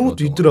거는 그런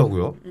것도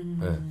있더라고요.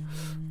 네.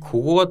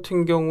 그거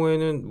같은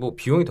경우에는 뭐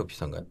비용이 더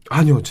비싼가요?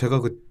 아니요. 제가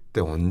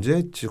그때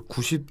언제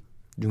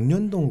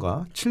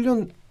 96년도인가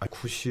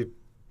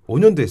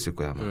 95년도 했을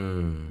거야 아마.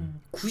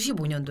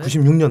 95년도요?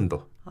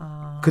 96년도.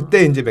 아.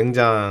 그때 이제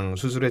맹장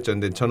수술했죠.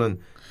 근데 저는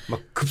막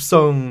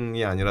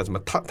급성이 아니라서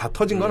막 다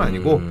터진 건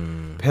아니고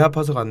배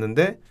아파서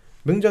갔는데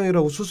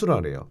맹장이라고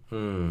수술하래요.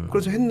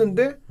 그래서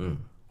했는데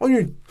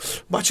아니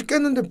마치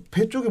깼는데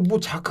배 쪽에 뭐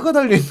자크가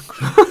달려 있는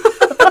거야.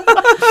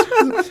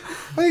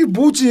 아니 이게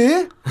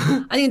뭐지?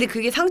 아니 근데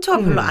그게 상처가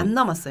별로 안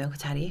남았어요 그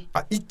자리.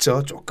 아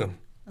있죠 조금.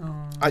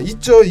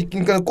 있죠.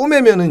 그러니까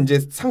꼬매면은 이제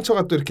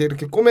상처가 또 이렇게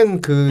꼬맨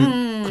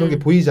그런 게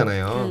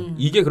보이잖아요.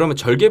 이게 그러면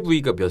절개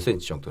부위가 몇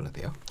센치 정도나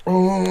돼요?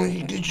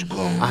 이게 지금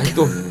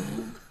또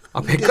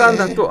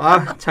배까한다 또.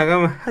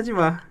 잠깐만 하지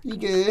마.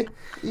 이게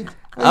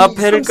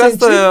배를 3cm?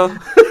 깠어요.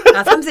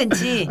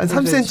 3cm. 한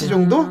 3cm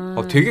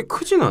정도? 되게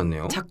크진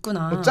않네요.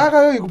 작구나.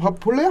 작아요. 이거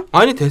볼래요?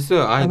 아니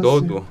됐어요. 아니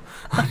넣어도.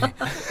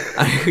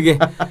 아니 그게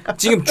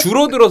지금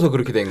줄어들어서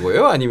그렇게 된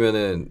거예요?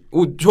 아니면은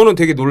저는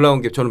되게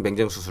놀라운 게 저는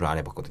맹장 수술을 안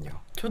해봤거든요.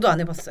 저도 안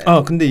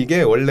해봤어요. 근데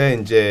이게 원래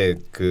이제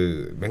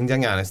그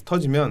맹장이 안에서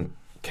터지면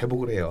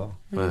개복을 해요.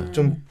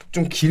 좀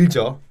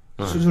길죠.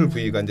 수술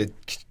부위가 이제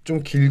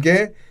좀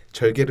길게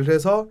절개를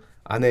해서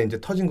안에 이제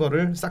터진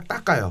거를 싹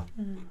닦아요.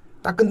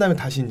 닦은 다음에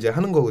다시 이제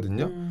하는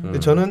거거든요. 근데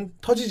저는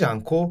터지지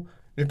않고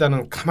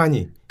일단은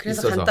가만히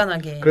그래서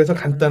있어서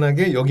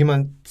간단하게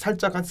여기만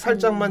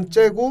살짝만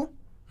째고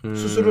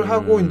수술을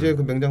하고 이제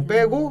그 맹장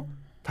빼고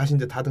다시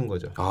이제 닫은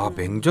거죠.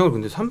 맹장을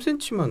근데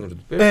 3cm만으로도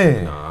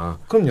빼는구나.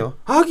 네. 그럼요.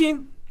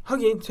 하긴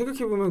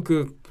생각해 보면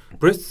그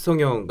브레스트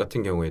성형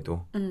같은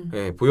경우에도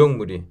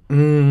보형물이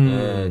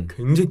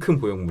굉장히 큰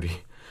보형물이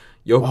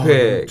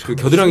옆에 그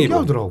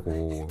겨드랑이로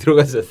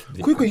들어가지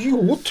않습니까? 그러니까 이거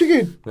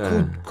어떻게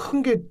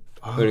큰 게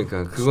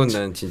그러니까 그건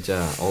난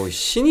진짜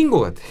신인 것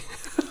같아.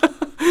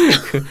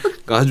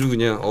 아주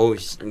그냥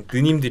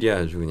누님들이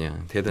아주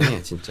그냥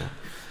대단해 진짜.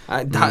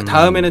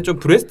 다음에는 좀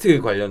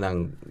브레스트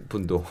관련한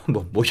분도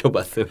한번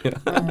모셔봤으면.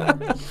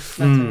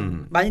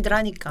 많이들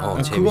하니까.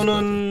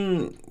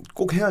 그거는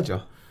꼭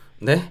해야죠.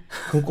 네?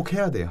 그건 꼭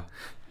해야 돼요.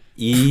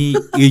 이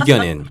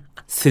의견은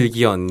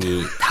슬기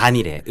언니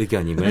단일의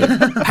의견임을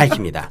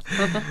밝힙니다.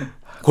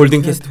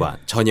 골든캐스트와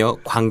전혀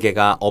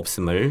관계가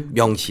없음을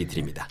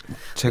명시드립니다.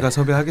 제가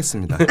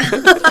섭외하겠습니다.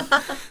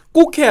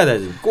 꼭 해야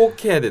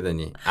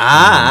되더니.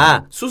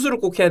 수술을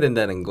꼭 해야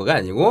된다는 거가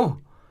아니고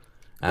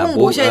꼭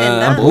모셔야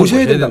된다.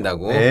 모셔야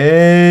된다고.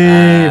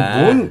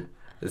 뭔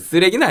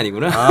쓰레기는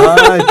아니구나.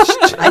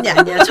 진짜.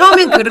 아니야.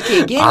 처음엔 그렇게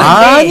얘기했는데.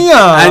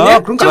 아니야.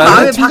 그럼 좀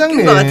마음이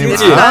바뀐 것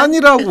같은데.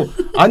 아니라고.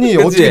 아니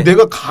어떻게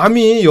내가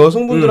감히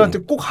여성분들한테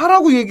꼭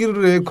하라고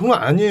얘기를 해? 그건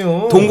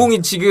아니에요.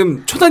 동공이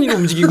지금 초단위로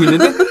움직이고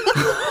있는데.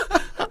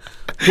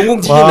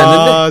 동공 지진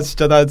났는데.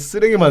 진짜 나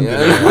쓰레기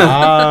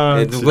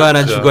만드네. 누구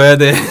하나 죽어야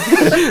돼.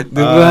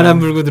 누구 하나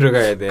물고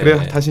들어가야 돼.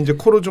 그래 다시 이제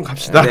코로 좀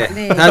갑시다.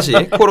 네. 다시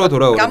코로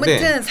돌아오는데.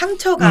 아무튼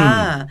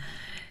상처가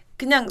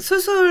그냥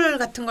수술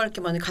같은 걸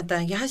이렇게 먼저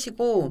간단하게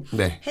하시고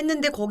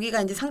했는데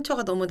거기가 이제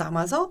상처가 너무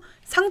남아서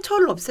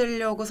상처를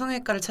없애려고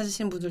성형외과를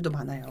찾으시는 분들도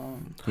많아요.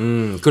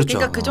 그렇죠.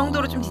 그러니까 그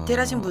정도로 좀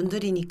디테일하신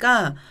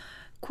분들이니까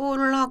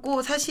코를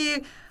하고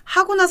사실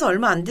하고 나서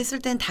얼마 안 됐을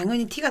때는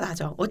당연히 티가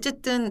나죠.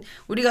 어쨌든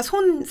우리가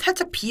손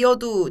살짝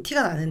비어도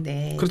티가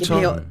나는데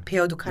그렇죠.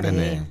 베어도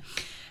칼에.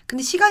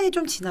 근데 시간이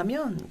좀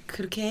지나면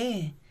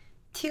그렇게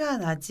티가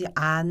나지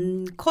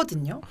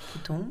않거든요,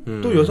 보통.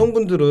 또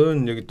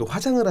여성분들은 여기 또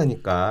화장을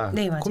하니까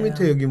네, 맞아요. 코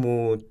밑에 여기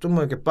뭐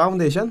좀만 이렇게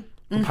파운데이션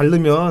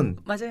바르면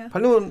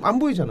안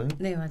보이잖아요.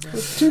 네, 맞아요.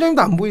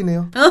 팀장님도 안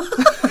보이네요.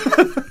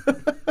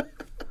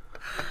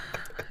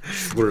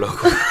 죽으려고.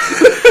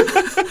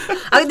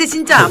 근데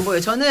진짜 안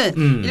보여요.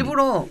 저는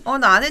일부러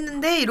나 안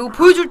했는데 이러고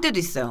보여줄 때도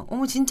있어요.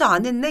 진짜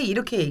안 했네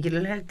이렇게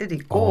얘기를 할 때도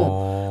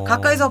있고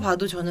가까이서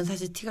봐도 저는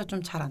사실 티가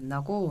좀 잘 안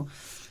나고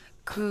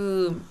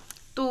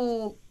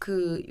또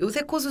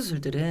요새 코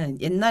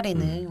수술들은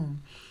옛날에는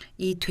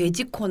이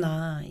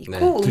돼지코나 이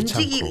코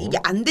움직이기 이게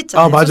안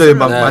됐잖아요. 맞아요.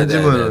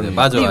 만지면.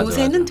 근데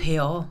요새는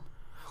돼요.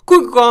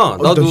 그러니까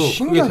나도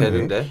그게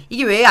되는데.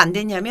 이게 왜 안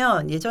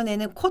됐냐면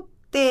예전에는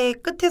콧대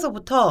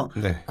끝에서부터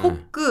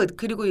코끝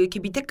그리고 이렇게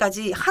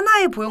밑에까지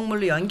하나의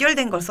보형물로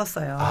연결된 걸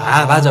썼어요.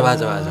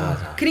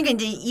 맞아. 그러니까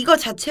이제 이거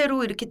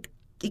자체로 이렇게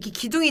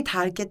기둥이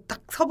다 이렇게 딱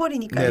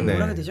서버리니까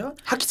뭐라 해야 되죠?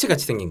 하키치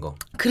같이 생긴 거.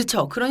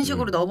 그렇죠. 그런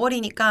식으로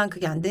넣어버리니까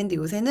그게 안 되는데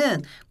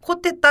요새는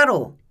콧대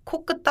따로,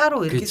 코끝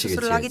따로 이렇게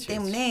수술을 하기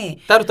때문에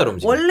따로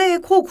움직여. 원래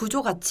코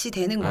구조 같이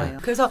되는 거예요.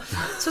 그래서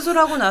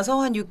수술하고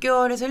나서 한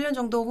 6개월에서 1년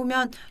정도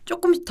후면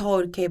조금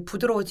더 이렇게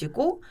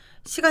부드러워지고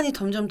시간이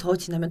점점 더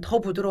지나면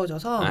더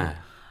부드러워져서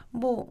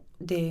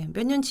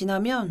몇 년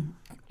지나면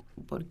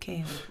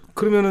이렇게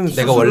그러면은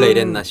내가 원래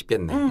이랬나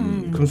싶겠네.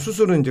 그럼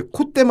수술은 이제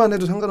콧대만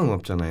해도 상관은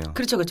없잖아요.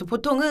 그렇죠.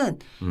 보통은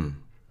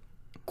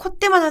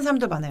콧대만 한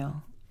사람들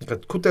많아요.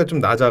 그러니까 콧대가 좀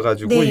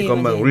낮아가지고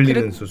이것만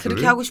올리는 수술.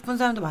 그렇게 하고 싶은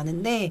사람도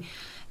많은데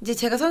이제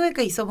제가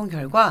성형외과 있어본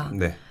결과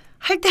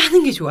할 때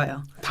하는 게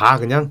좋아요. 다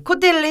그냥?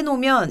 콧대를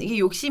해놓으면 이게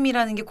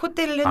욕심이라는 게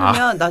콧대를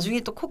해놓으면 나중에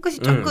또 코끝이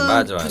조금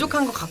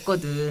부족한 것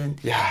같거든.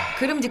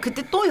 그럼 이제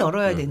그때 또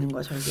열어야 되는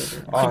거야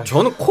절개를.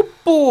 저는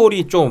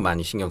콧볼이 좀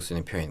많이 신경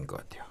쓰는 편인 것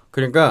같아요.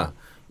 그러니까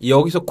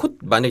여기서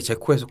만약에 제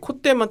코에서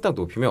콧대만 딱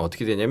높이면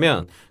어떻게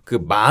되냐면 그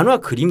만화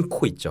그림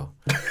코 있죠.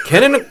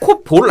 걔네는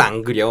콧볼을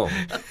안 그려.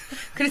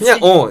 그냥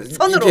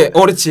선으로. 이렇게,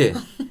 그렇지.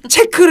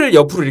 체크를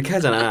옆으로 이렇게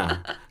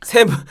하잖아.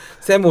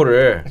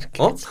 세모를.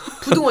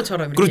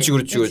 부등호처럼. 그렇지.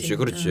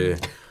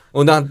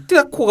 난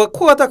딱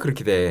코가 딱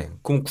그렇게 돼.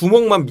 그럼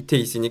구멍만 밑에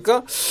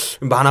있으니까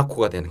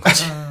만화코가 되는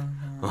거지.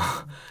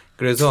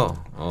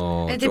 그래서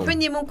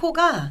대표님은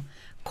코가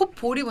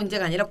콧볼이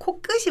문제가 아니라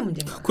코끝이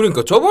문제인 거예요.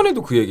 그러니까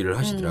저번에도 그 얘기를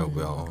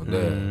하시더라고요.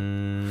 네.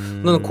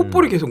 나는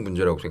콧볼이 계속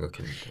문제라고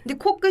생각했는데. 근데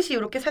코끝이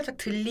이렇게 살짝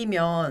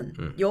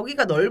들리면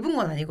여기가 넓은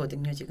건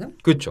아니거든요, 지금.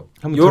 그렇죠.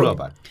 한번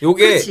들어봐.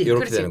 요게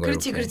이렇게 되는 거예요.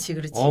 그렇지.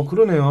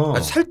 그러네요.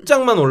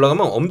 살짝만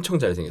올라가면 엄청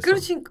잘 생겼어.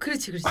 그렇지.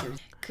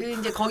 그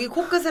이제 거기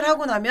코끝을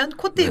하고 나면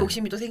콧대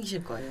욕심이 또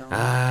생기실 거예요.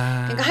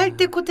 그러니까 할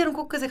때 콧대랑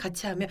코끝을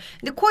같이 하면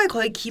근데 코의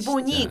거의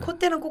기본이 진짜.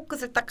 콧대랑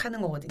코끝을 딱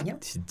하는 거거든요.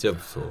 진짜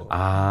무서워.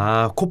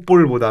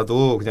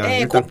 콧볼보다도 그냥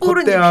일단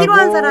콧볼은 콧대하고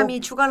필요한 사람이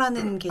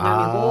추가하는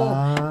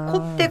개념이고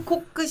콧대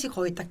코끝이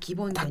거의 딱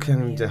기본 딱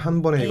개념이에요. 그냥 이제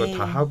한 번에 이거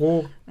다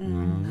하고.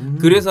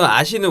 그래서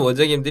아시는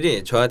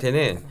원장님들이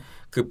저한테는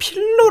그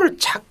필러를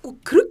자꾸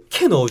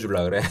그렇게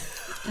넣어주려 그래.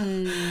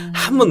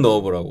 한번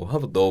넣어보라고.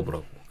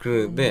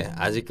 그런데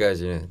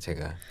아직까지는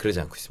제가 그러지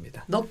않고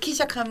있습니다. 넣기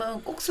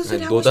시작하면 꼭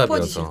수술하고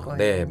싶어지실 거예요.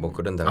 네, 뭐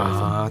그런다고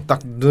해서.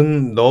 딱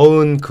눈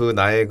넣은 그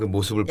나의 그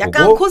모습을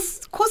약간 보고.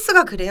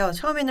 코스가 그래요.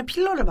 처음에는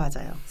필러를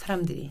맞아요,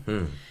 사람들이.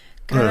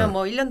 그러면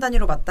뭐 1년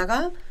단위로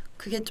맞다가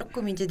그게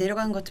조금 이제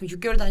내려가는 것 같으면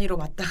 6개월 단위로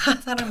맞다가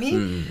사람이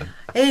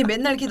에이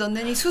맨날 이렇게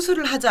넣느니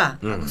수술을 하자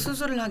하고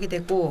수술을 하게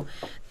되고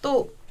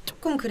또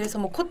조금 그래서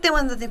뭐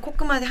콧대만 하든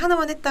코끝만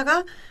하나만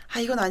했다가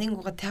이건 아닌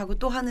것 같아 하고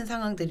또 하는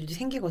상황들이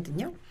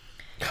생기거든요.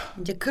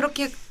 이제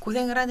그렇게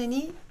고생을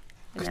하느니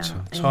그냥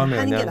처음에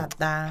하는 게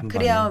낫다.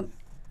 그래야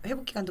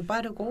회복 기간도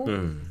빠르고.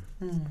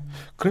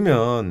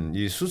 그러면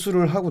이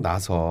수술을 하고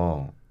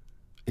나서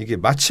이게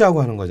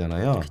마취하고 하는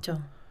거잖아요.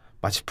 그렇죠.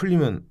 마취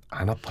풀리면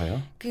안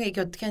아파요? 그러니까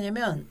이게 어떻게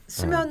하냐면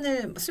수면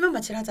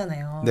마취를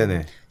하잖아요.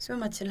 네네.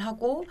 수면 마취를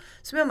하고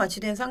수면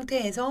마취된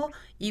상태에서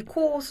이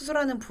코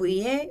수술하는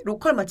부위에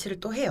로컬 마취를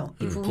또 해요.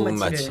 이 부분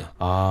마취를.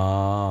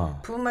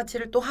 부분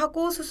마취를 또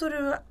하고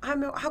수술을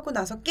하고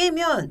나서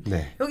깨면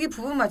여기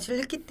부분 마취를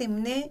했기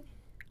때문에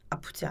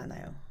아프지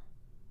않아요.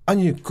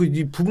 아니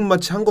이 부분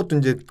마취 한 것도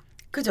이제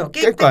그죠?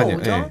 깰 때가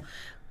오죠. 네.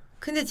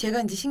 근데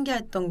제가 이제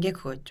신기했던 게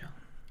그거였죠.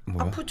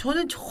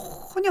 저는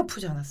전혀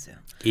아프지 않았어요.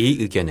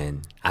 이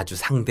의견은 아주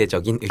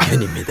상대적인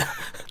의견입니다.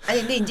 아니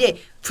근데 이제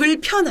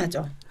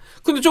불편하죠.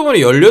 근데 저번에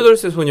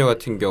 18세 소녀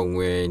같은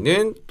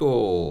경우에는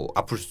또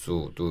아플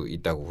수도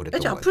있다고 그랬던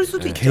것 같아요. 아플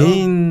수도 있죠.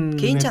 개인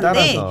차인데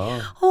따라서.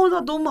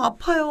 나 너무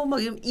아파요.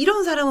 막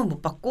이런 사람은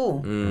못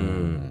받고.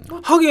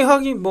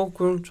 하긴 뭐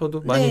그럼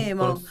저도 많이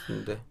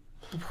받았는데.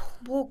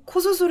 뭐 코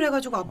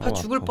수술해가지고 아파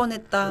죽을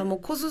뻔했다.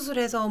 뭐 코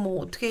수술해서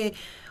뭐 어떻게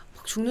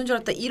죽는 줄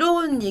알았다.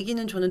 이런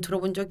얘기는 저는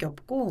들어본 적이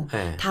없고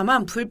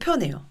다만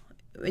불편해요.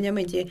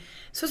 왜냐면 이제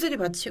수술이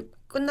마치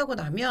끝나고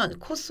나면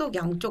코 속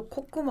양쪽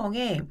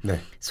콧구멍에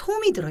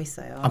솜이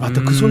들어있어요.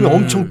 맞다. 그 솜이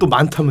엄청 또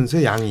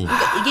많다면서요, 양이.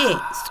 그러니까 이게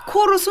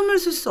코로 숨을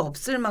쉴 수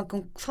없을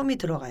만큼 솜이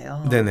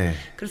들어가요. 네네.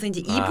 그래서 이제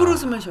입으로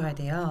숨을 쉬어야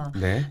돼요.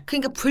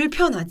 그러니까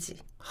불편하지.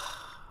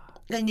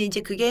 그러니까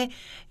이제 그게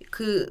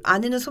그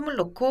안에는 솜을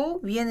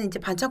넣고 위에는 이제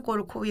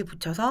반창고를 코 위에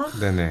붙여서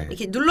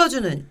이렇게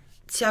눌러주는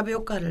지압의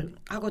효과를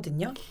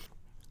하거든요.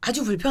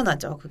 아주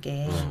불편하죠,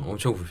 그게.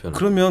 엄청 불편해.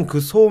 그러면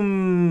그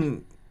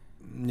솜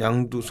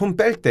양도 솜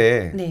뺄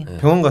때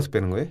병원 가서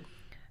빼는 거예요?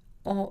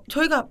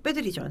 저희가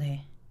빼드리죠.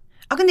 네.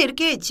 근데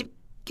이렇게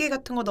집게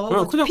같은 거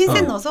넣어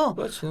핀셋 넣어서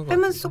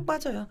빼면 쏙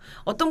빠져요.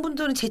 어떤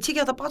분들은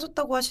재치기하다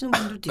빠졌다고 하시는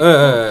분들도 있고.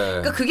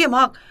 그러니까 그게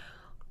막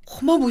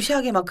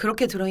어마무시하게 막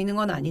그렇게 들어있는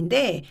건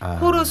아닌데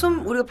코로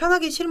숨 우리가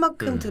편하게 쉴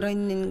만큼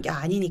들어있는 게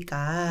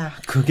아니니까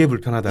그게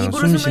불편하다는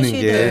입으로 숨 숨을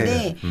쉬는 쉬어야 게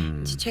되는데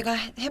제가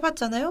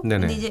해봤잖아요.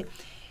 근데 이제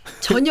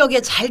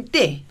저녁에 잘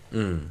때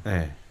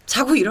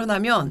자고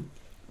일어나면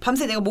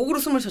밤새 내가 목으로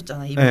숨을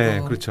쉬었잖아.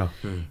 입으로. 그렇죠.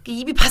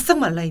 입이 바싹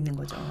말라 있는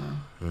거죠.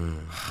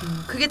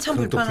 그게 참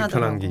불편하더라고.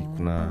 불편한 게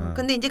있구나.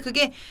 근데 이제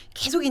그게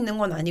계속 있는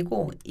건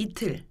아니고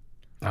이틀.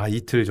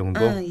 이틀 정도?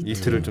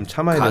 이틀을 좀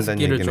참아야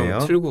된다는 얘기네요. 가습기를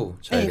좀 틀고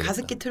자야 돼요.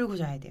 가습기 틀고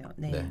자야 돼요.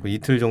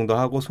 이틀 정도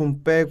하고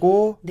손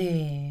빼고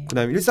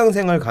그다음에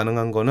일상생활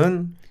가능한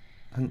거는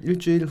한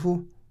일주일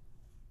후?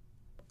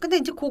 근데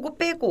이제 그거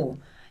빼고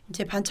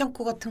이제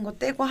반창고 같은 거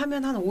떼고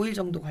하면 한 5일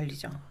정도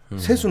걸리죠.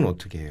 세수는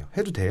어떻게 해요?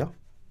 해도 돼요?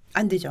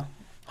 안 되죠.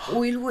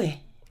 5일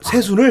후에.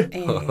 세수를?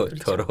 네, 그렇죠.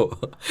 더러워.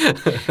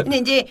 근데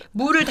이제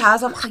물을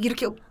닿아서 막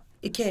이렇게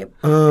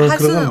할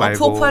수는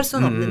어프어프 할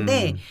수는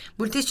없는데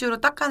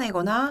물티슈로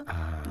닦아내거나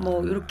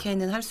뭐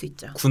이렇게는 할 수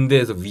있죠.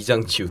 군대에서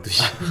위장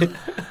지우듯이.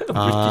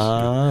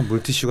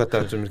 물티슈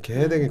갖다가 좀 이렇게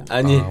해야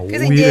되겠다.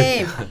 그래서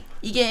이제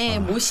이게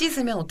못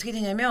씻으면 어떻게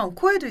되냐면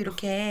코에도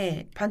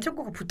이렇게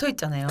반창고가 붙어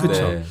있잖아요.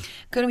 그렇죠.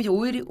 그럼 이제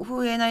 5일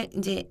후에나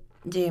이제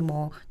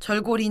뭐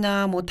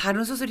절골이나 뭐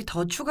다른 수술이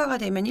더 추가가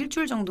되면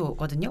일주일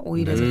정도거든요.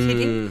 5일에서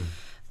 7일.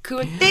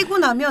 그걸 떼고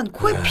나면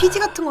코에 피지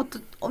같은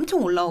것도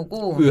엄청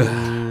올라오고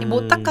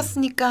못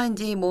닦았으니까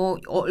이제 뭐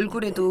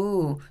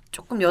얼굴에도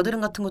조금 여드름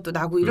같은 것도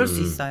나고 이럴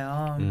수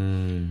있어요.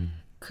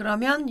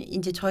 그러면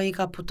이제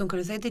저희가 보통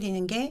그래서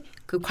해드리는 게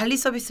그 관리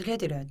서비스를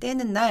해드려요.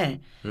 떼는 날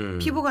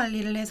피부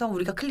관리를 해서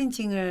우리가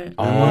클렌징을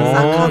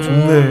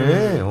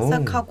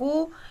싹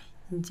하고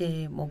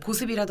이제 뭐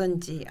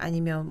보습이라든지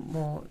아니면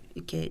뭐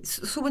이렇게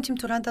수분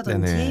침투를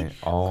한다든지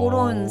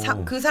그런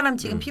그 사람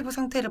지금 피부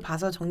상태를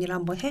봐서 정리를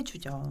한번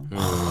해주죠.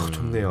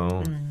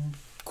 좋네요.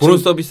 그런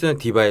서비스는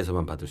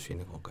디바에서만 받을 수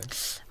있는 건가요?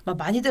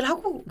 많이들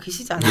하고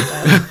계시지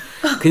않을까요?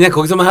 그냥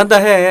거기서만 한다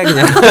해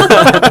그냥.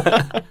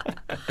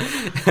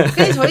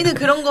 근데 저희는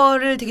그런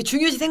거를 되게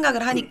중요시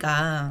생각을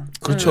하니까.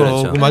 그렇죠.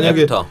 그렇죠.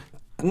 만약에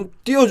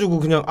띄워주고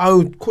그냥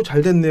아유 코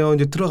잘 됐네요.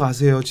 이제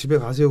들어가세요. 집에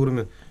가세요.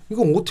 그러면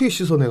이건 어떻게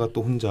씻어 내가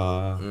또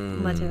혼자.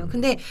 맞아요.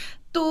 근데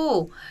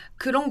또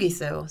그런 게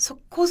있어요.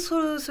 코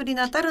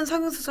수술이나 다른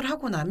성형 수술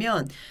하고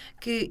나면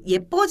그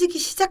예뻐지기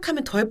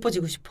시작하면 더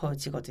예뻐지고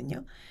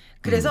싶어지거든요.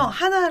 그래서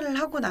하나를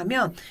하고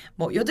나면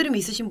뭐 여드름이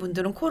있으신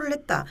분들은 코를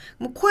했다.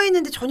 뭐 코에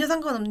있는데 전혀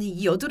상관없는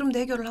이 여드름도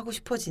해결을 하고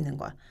싶어지는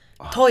거야.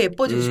 더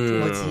예뻐지고 싶은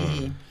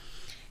거지.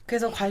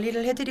 그래서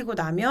관리를 해드리고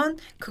나면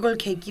그걸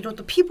계기로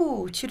또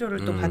피부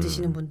치료를 또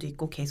받으시는 분도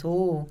있고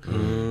계속.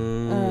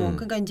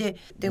 그러니까 이제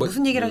내가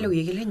무슨 얘기를 하려고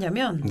얘기를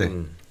했냐면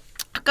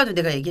아까도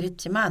내가 얘기를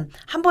했지만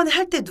한 번에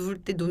할 때 누울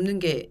때 눕는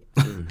게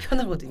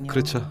편하거든요.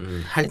 그렇죠.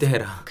 할 때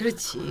해라.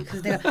 그렇지.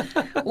 그래서 내가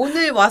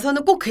오늘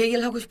와서는 꼭 그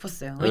얘기를 하고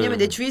싶었어요. 왜냐면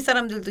내 주위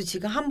사람들도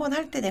지금 한 번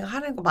할 때 내가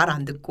하라는 거 말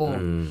안 듣고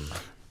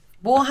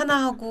뭐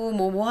하나 하고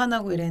뭐 하나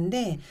하고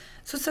이랬는데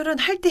수술은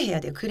할 때 해야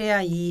돼요.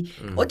 그래야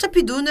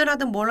어차피 눈을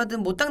하든 뭘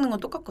하든 못 닦는 건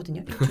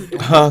똑같거든요.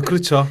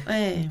 그렇죠.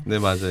 네,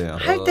 맞아요.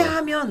 할 때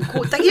하면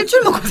딱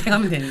일주일만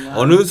고생하면 되는 거야.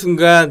 어느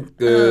순간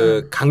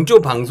그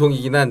강조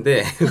방송이긴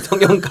한데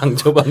성형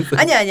강조 방송.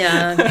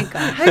 아니야. 그러니까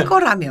할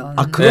거라면.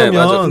 그러면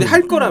맞아. 근데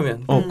할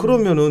거라면.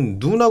 그러면은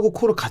눈하고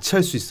코를 같이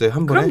할 수 있어요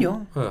한 번에?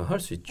 그럼요. 할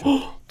수 있죠.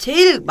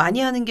 제일 많이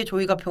하는 게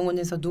저희가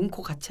병원에서 눈,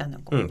 코 같이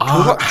하는 거.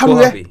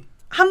 하루에?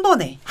 한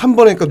번에.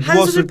 그러니까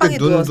누웠을 때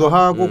눈도 누워서.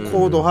 하고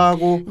코도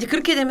하고. 이제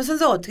그렇게 되면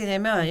순서가 어떻게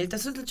되면 일단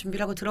수술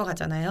준비를 하고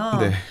들어가잖아요.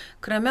 네.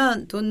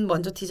 그러면 눈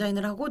먼저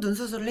디자인을 하고 눈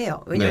수술을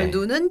해요. 왜냐면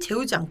눈은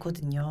재우지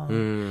않거든요.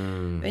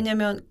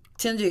 왜냐면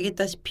지난주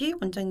얘기했다시피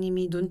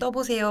원장님이 눈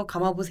떠보세요,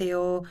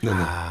 감아보세요.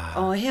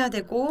 해야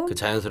되고. 그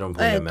자연스러운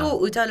보려면.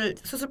 또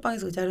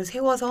수술방에서 의자를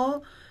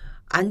세워서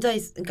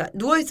그러니까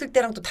누워 있을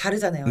때랑 또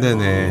다르잖아요.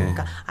 네네.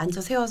 그러니까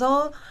앉아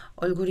세워서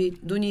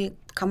눈이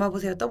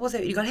감아보세요,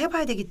 떠보세요 이걸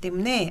해봐야 되기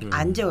때문에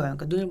안 재워요.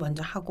 그러니까 눈을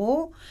먼저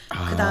하고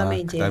그다음에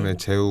이제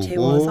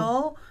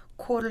재워서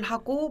코를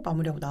하고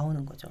마무리하고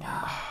나오는 거죠.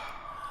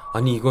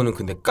 아니 이거는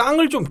근데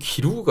깡을 좀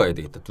기르고 가야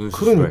되겠다. 눈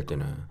수술할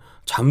때는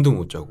잠도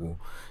못 자고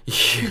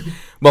이게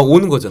막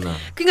오는 거잖아.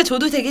 그러니까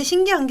저도 되게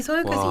신기한 게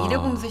성형외과에서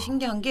일해보면서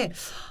신기한 게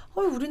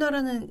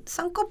우리나라는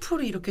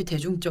쌍꺼풀이 이렇게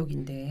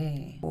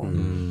대중적인데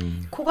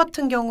코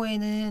같은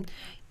경우에는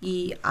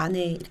이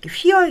안에 이렇게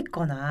휘어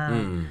있거나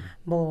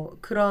뭐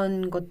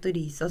그런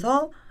것들이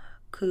있어서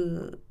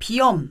그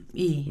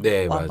비염이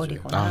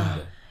와버리거나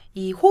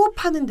이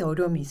호흡하는 데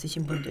어려움이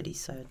있으신 분들이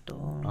있어요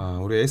또.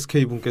 우리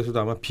SK 분께서도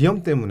아마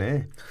비염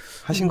때문에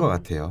하신 것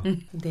같아요.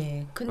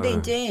 네. 근데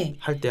이제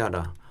할 때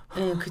하라.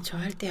 네, 그렇죠.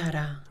 할 때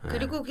하라.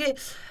 그리고 그게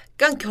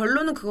그러니까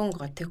결론은 그건 것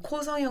같아요.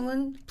 코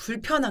성형은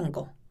불편한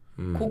거.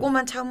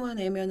 그거만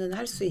참아내면은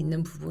할 수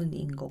있는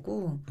부분인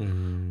거고.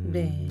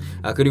 네.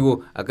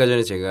 그리고 아까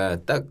전에 제가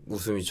딱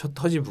웃음이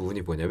터진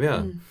부분이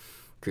뭐냐면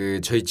그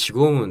저희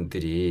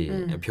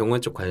직원들이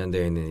병원 쪽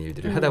관련되어 있는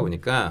일들을 하다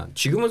보니까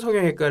지금은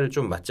성형외과를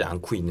좀 맞지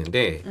않고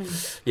있는데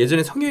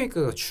예전에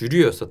성형외과가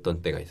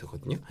주류였었던 때가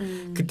있었거든요.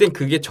 그땐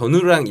그게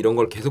전후랑 이런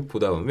걸 계속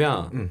보다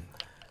보면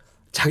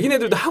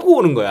자기네들도 하고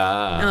오는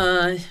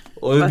거야.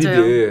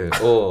 어디든.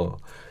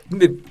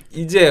 근데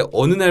이제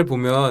어느 날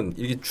보면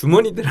이게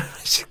주머니들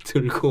하나씩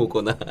들고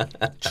오거나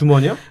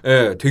주머니요?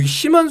 네, 되게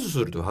심한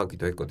수술도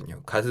하기도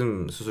했거든요.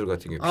 가슴 수술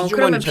같은 경우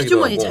피주머니 차기도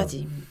피주머니 하고.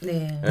 차지.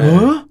 네.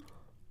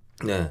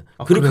 네.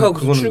 그렇게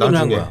하고 출근을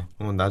한 거야.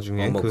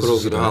 나중에 뭐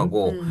그러기도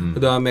하고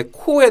그다음에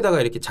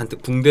코에다가 이렇게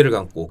잔뜩 붕대를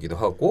감고 오기도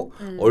하고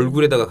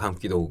얼굴에다가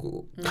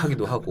감기도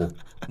하기도 하고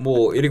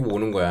뭐 이렇게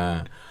오는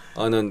거야.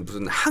 난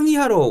무슨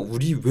항의하러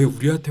왜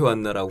우리한테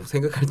왔나라고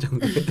생각할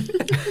정도로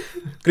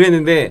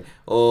그랬는데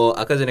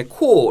아까 전에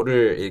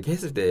코를 이렇게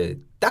했을 때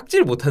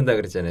닦질 못한다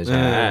그랬잖아요.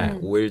 잘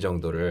 5일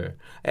정도를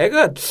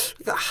애가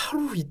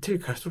하루 이틀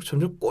갈수록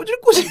점점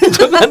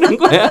꼬질꼬질해져 가는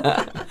거야.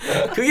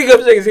 그게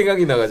갑자기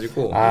생각이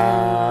나가지고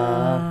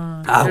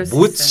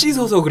못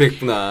씻어서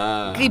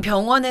그랬구나. 그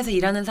병원에서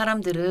일하는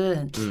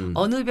사람들은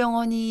어느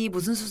병원이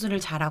무슨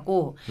수술을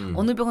잘하고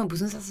어느 병원이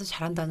무슨 수술을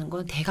잘한다는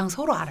건 대강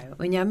서로 알아요.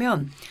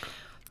 왜냐하면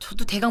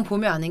저도 대강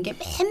보면 아는 게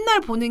맨날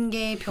보는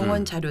게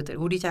병원 자료들,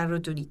 우리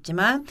자료들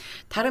있지만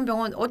다른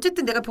병원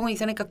어쨌든 내가 병원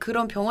이사니까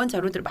그런 병원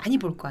자료들을 많이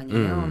볼 거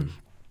아니에요.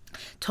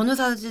 전후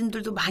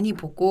사진들도 많이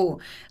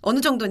보고 어느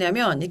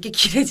정도냐면 이렇게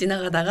길에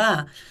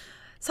지나가다가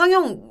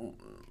성형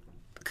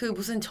그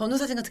무슨 전후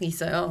사진 같은 게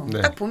있어요. 네.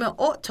 딱 보면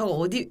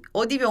저거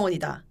어디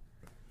병원이다.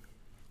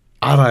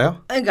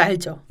 알아요? 그러니까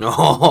알죠.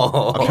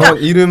 병원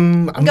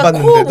이름 안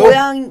봤는데도 코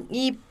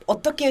모양이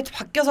어떻게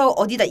바뀌어서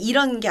어디다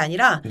이런 게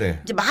아니라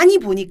이제 많이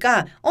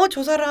보니까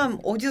저 사람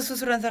어디서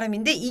수술한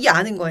사람인데 이게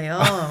아는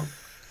거예요.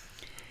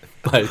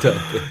 말도 안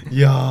돼.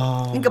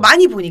 이야. 그러니까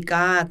많이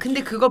보니까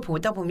근데 그걸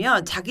보다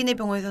보면 자기네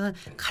병원에서는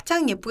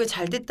가장 예쁘게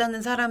잘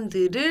됐다는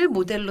사람들을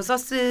모델로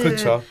썼을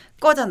그렇죠.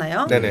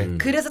 거잖아요. 네네.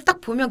 그래서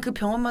딱 보면 그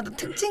병원마다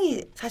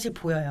특징이 사실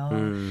보여요.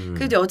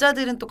 그래도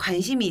여자들은 또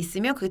관심이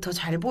있으면 그게 더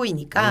잘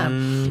보이니까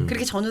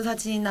그렇게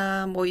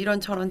전후사진이나 뭐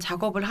이런저런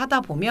작업을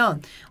하다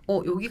보면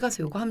여기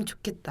가서 요거 하면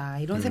좋겠다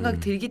이런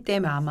생각이 들기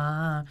때문에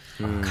아마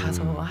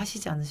가서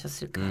하시지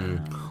않으셨을까.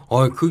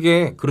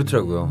 그게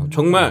그렇더라고요.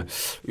 정말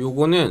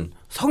요거는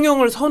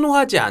성형을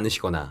선호하지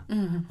않으시거나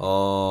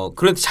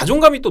그런데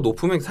자존감이 또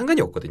높으면 상관이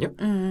없거든요.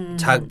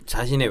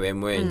 자신의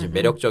외모에 이제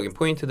매력적인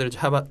포인트들을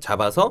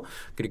잡아서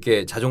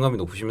그렇게 자존감이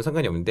높으시면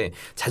상관이 없는데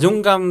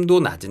자존감도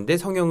낮은데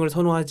성형을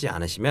선호하지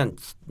않으시면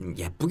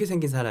예쁘게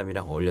생긴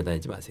사람이랑 어울려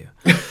다니지 마세요.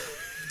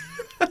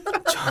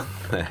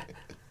 정말.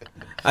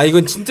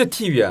 이건 진짜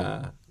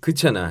팁이야.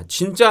 그렇잖아.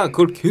 진짜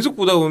그걸 계속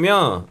보다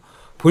보면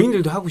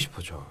본인들도 하고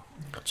싶어져.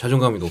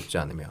 자존감이 높지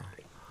않으면.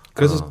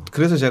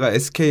 그래서 제가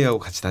SK하고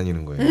같이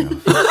다니는 거예요.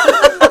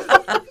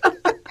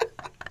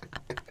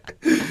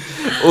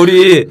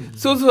 우리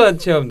소소한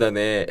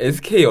체험단에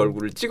SK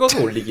얼굴을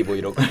찍어서 올리기 뭐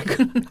이런 거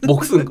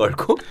목숨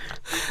걸고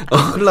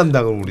큰일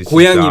난다고 우리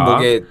고양이 진짜.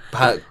 목에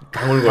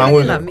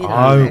방울 납니다.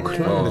 아유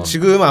큰일 납니다.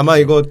 지금 아마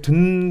이거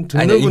듣는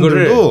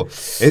분들도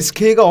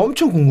SK가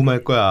엄청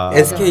궁금할 거야.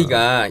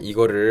 SK가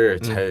이거를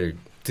잘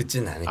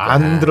듣진 않을 거야.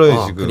 안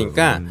들어요 지금.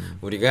 그러니까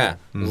우리가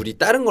우리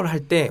다른 걸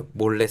할 때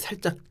몰래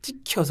살짝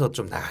찍혀서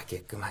좀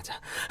나가게끔 하자.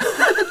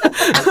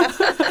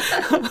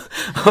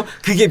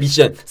 그게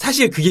미션.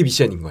 사실 그게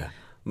미션인 거야.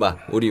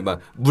 우리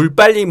물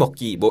빨리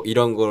먹기 뭐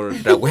이런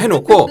거라고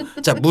해놓고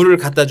자 물을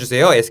갖다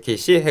주세요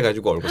SKC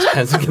해가지고 얼굴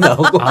자연스럽게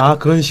나오고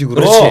그런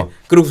식으로. 그렇지.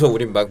 그러고서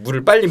우리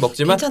물을 빨리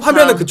먹지만 괜찮다.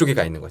 화면은 그쪽에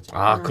가 있는 거지.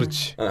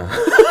 그렇지.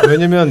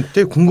 왜냐면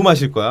되게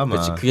궁금하실 거야. 아마.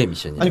 그렇지. 그게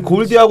미션이야. 아니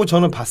골디하고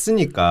저는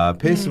봤으니까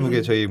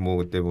페이스북에 저희 뭐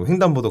그때 뭐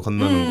횡단보도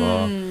건너는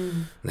거.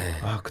 네.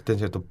 그때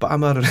제가 또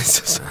빠마를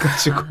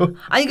했었어가지고.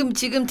 아니 그럼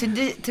지금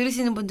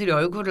들으시는 분들이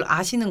얼굴을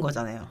아시는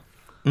거잖아요.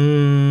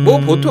 뭐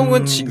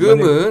보통은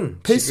지금은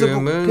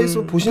페이스북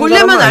보시는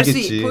볼래만 사람은 알 수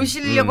알겠지.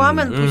 보시려고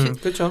하면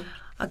그렇죠.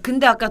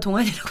 근데 아까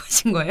동안이라고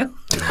하신 거예요?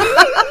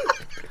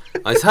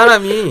 아니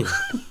사람이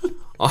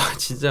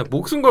진짜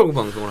목숨 걸고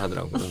방송을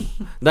하더라고.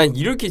 난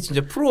이렇게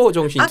진짜 프로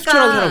정신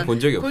투철한 사람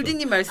본 적이 없어.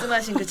 골디님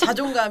말씀하신 그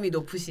자존감이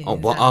높으신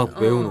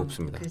매우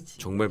높습니다. 그렇지.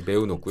 정말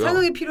매우 높고요.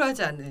 상응이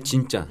필요하지 않은.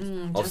 진짜.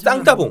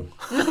 쌍따봉.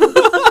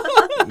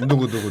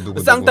 누구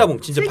쌍따봉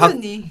진짜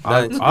필전이.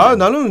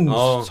 나는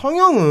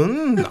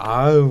성형은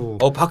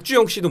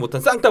박주영 씨도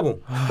못한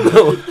쌍따봉.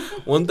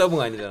 원따봉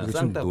아니잖아. 좀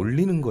쌍따봉.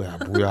 놀리는 거야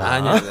뭐야.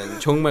 아니야.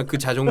 정말 그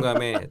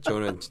자존감에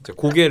저는 진짜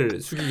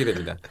고개를 숙이게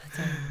됩니다.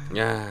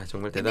 야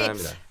정말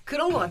대단합니다.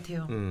 그런 것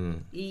같아요.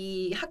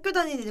 이 학교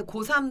다니는 이제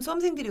고3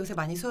 수험생들이 요새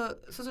많이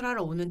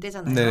수술하러 오는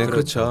때잖아요. 네,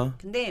 그렇죠.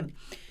 근데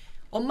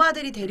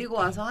엄마들이 데리고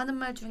와서 하는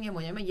말 중에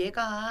뭐냐면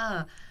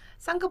얘가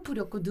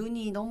쌍꺼풀이었고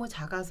눈이 너무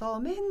작아서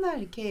맨날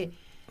이렇게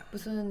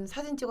무슨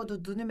사진 찍어도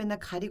눈을 맨날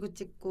가리고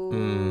찍고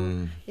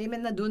얘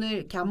맨날 눈을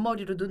이렇게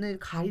앞머리로 눈을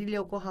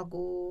가리려고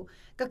하고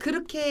그러니까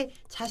그렇게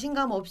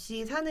자신감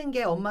없이 사는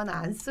게 엄마는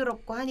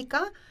안쓰럽고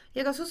하니까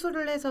얘가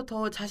수술을 해서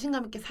더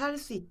자신감 있게 살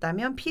수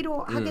있다면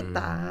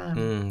필요하겠다.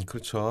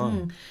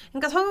 그렇죠.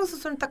 그러니까 성형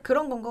수술은 딱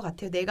그런 건 것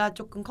같아요. 내가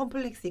조금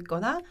컴플렉스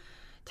있거나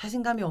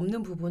자신감이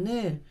없는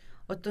부분을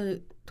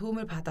어떤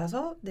도움을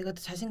받아서 내가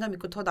더 자신감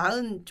있고 더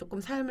나은 조금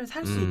삶을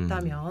살 수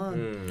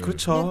있다면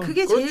그렇죠.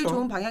 그게 제일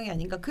좋은 방향이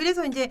아닌가.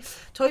 그래서 이제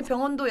저희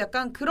병원도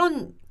약간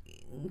그런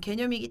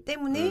개념이기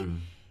때문에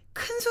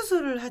큰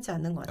수술을 하지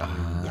않는 것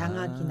같아요.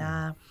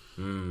 양악이나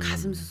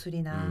가슴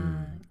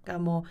수술이나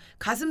그러니까 뭐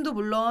가슴도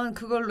물론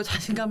그걸로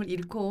자신감을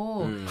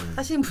잃고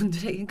하시는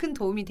분들에게 큰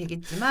도움이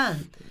되겠지만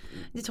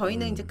이제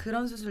저희는 이제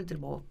그런 수술들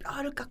뭐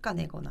뼈를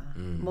깎아내거나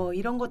뭐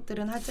이런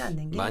것들은 하지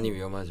않는 게 많이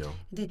위험하죠.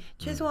 근데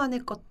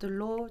최소한의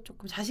것들로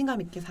조금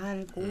자신감 있게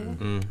살고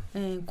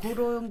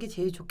그런 게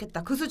제일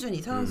좋겠다. 그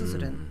수준이 성형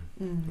수술은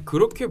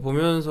그렇게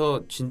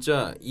보면서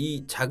진짜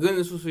이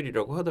작은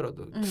수술이라고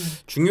하더라도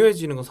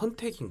중요해지는 건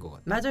선택인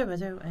것 같아요.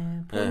 맞아요.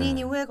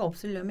 본인이 후회가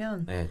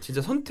없으려면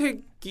진짜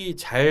선택이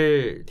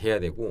잘 돼야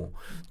되고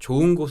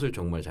좋은 곳을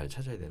정말 잘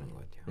찾아야 되는 것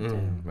같아요.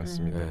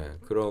 맞습니다.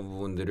 그런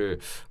부분들을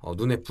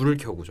눈에 불을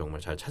켜고 정말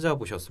잘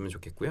찾아보셨으면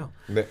좋겠고요.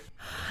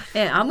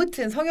 네,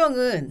 아무튼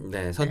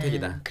성형은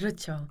선택이다.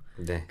 그렇죠.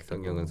 네,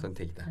 성형은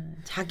선택이다.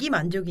 자기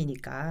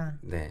만족이니까.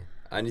 네,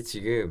 아니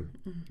지금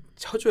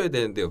쳐줘야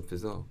되는데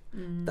옆에서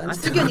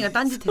수견이가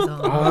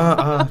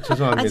딴짓해서.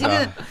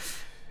 죄송합니다.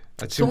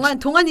 지금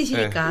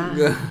동안이시니까.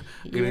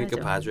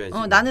 그러니까 봐줘야지.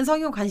 나는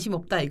성형 관심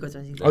없다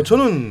이거죠 지금.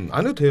 저는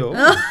안 해도 돼요.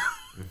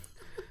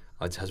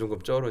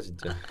 자존감 쩔어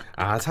진짜.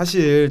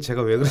 사실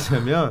제가 왜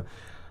그러냐면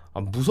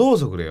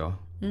무서워서 그래요.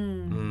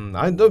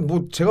 아니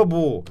제가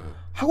뭐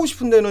하고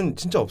싶은 데는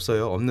진짜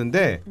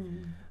없는데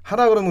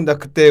하라 그러면 나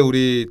그때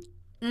우리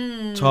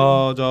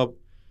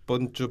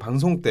저번 주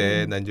방송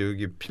때 나 이제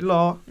여기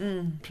필러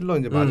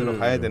이제 맞으러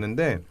가야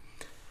되는데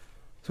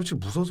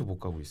솔직히 무서워서 못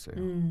가고 있어요.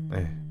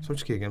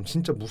 솔직히 얘기하면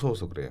진짜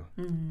무서워서 그래요.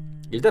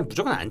 일단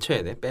무조건 안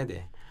쳐야 돼, 빼야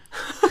돼.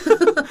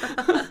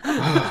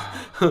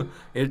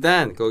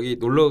 일단 거기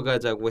놀러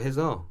가자고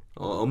해서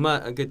엄마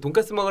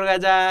돈까스 먹으러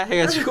가자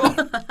해가지고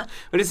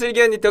우리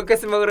슬기 언니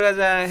돈까스 먹으러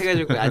가자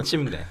해가지고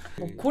아침 돼.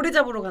 고래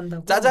잡으러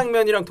간다고.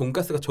 짜장면이랑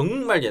돈까스가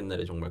정말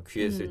옛날에 정말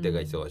귀했을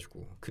때가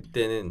있어가지고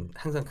그때는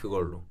항상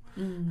그걸로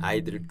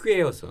아이들을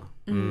꾀어서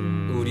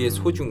우리의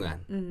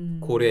소중한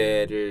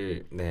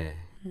고래를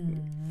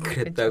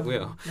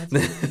그랬다고요.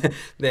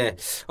 네.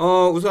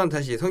 우선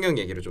다시 성형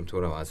얘기로 좀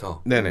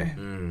돌아와서 네네.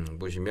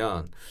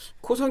 보시면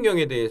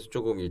코성형에 대해서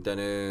조금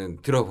일단은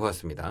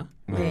들어보았습니다.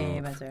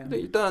 네, 맞아요. 근데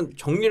일단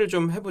정리를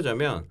좀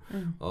해보자면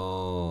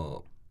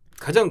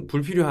가장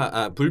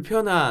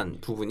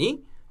불편한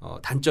부분이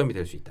단점이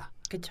될 수 있다.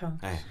 그렇죠.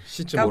 네.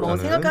 그러니까 뭐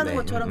생각하는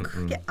것처럼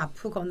크게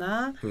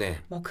아프거나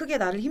뭐 크게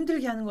나를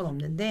힘들게 하는 건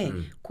없는데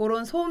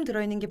그런 소음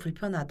들어있는 게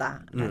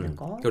불편하다라는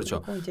거.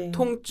 그렇죠. 이제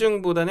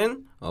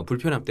통증보다는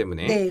불편함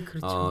때문에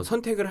그렇죠.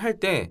 선택을 할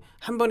때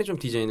한 번에 좀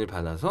디자인을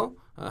받아서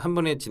한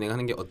번에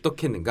진행하는 게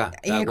어떻겠는가?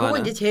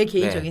 그건 이제 제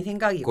개인적인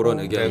생각이고 그런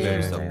의견이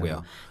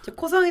있었고요.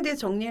 코성에 대해서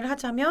정리를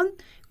하자면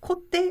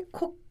콧대,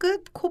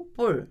 코끝,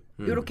 콧볼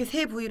이렇게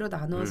세 부위로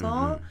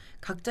나눠서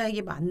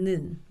각자에게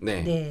맞는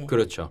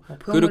그렇죠. 뭐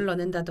병을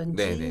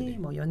넣는다든지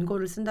뭐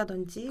연고를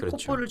쓴다든지 그렇죠.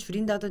 콧볼을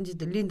줄인다든지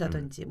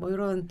늘린다든지 뭐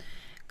이런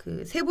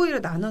그 세 부위로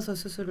나눠서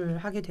수술을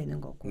하게 되는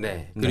거고.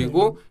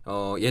 그리고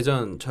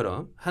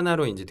예전처럼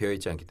하나로 이제 되어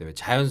있지 않기 때문에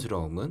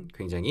자연스러움은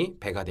굉장히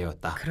배가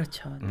되었다.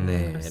 그렇죠.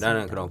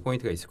 라는 그런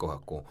포인트가 있을 것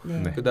같고.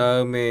 그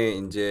다음에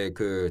이제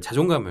그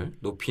자존감을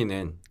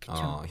높이는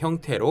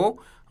형태로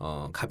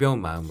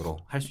가벼운 마음으로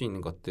할 수 있는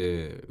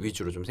것들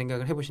위주로 좀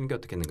생각을 해보시는 게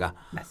어떻겠는가.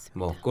 맞습니다.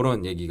 뭐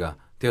그런 얘기가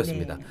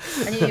되었습니다.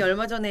 아니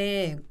얼마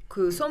전에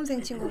그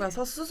수험생 친구가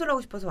수술하고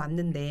싶어서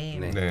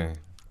왔는데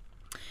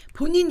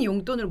본인이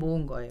용돈을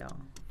모은 거예요.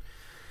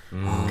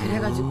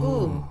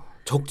 그래가지고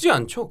적지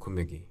않죠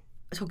금액이.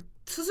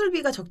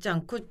 수술비가 적지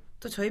않고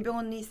또 저희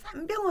병원이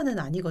싼 병원은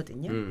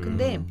아니거든요.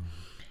 근데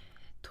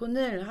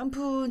돈을 한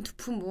푼 두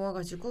푼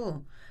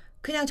모아가지고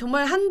그냥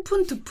정말 한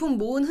푼 두 푼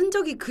모은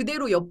흔적이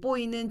그대로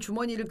엿보이는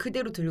주머니를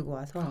그대로 들고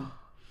와서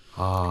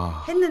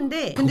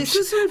했는데 근데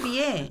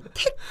수술비에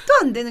택도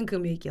안 되는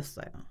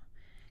금액이었어요.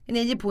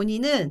 근데 이제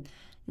본인은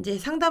이제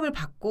상담을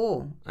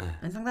받고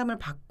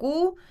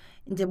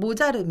이제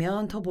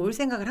모자르면 더 모을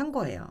생각을 한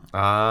거예요.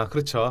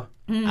 그렇죠.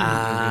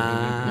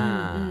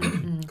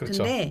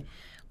 그렇죠. 근데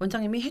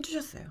원장님이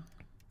해주셨어요.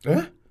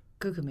 에?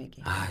 그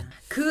금액에.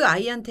 그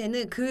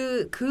아이한테는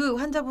그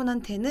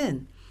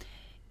환자분한테는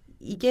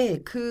이게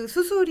그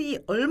수술이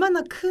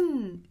얼마나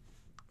큰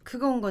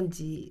그건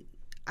건지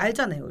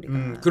알잖아요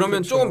우리가.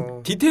 그러면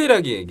좀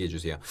디테일하게 얘기해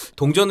주세요.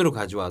 동전으로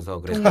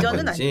가져와서 그랬던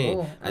건지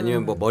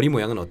아니면 뭐 머리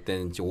모양은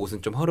어땠는지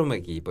옷은 좀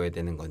허름하게 입어야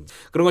되는 건지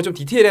그런 거 좀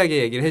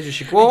디테일하게 얘기를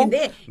해주시고.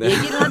 근데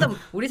얘기를 하다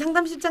우리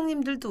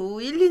상담실장님들도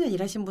 1, 2년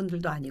일하신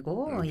분들도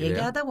아니고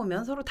얘기하다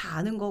보면 서로 다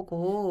아는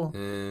거고.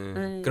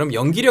 그럼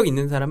연기력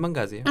있는 사람만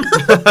가세요.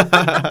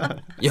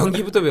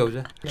 연기부터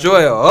배우자.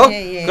 좋아요.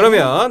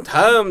 그러면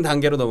다음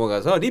단계로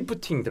넘어가서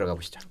리프팅 들어가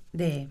보시죠.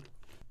 네,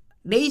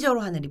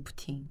 레이저로 하는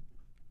리프팅.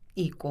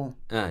 있고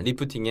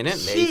리프팅에는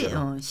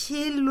레이저로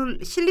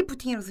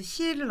실리프팅이라서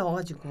실을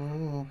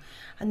넣어가지고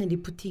하는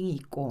리프팅이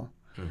있고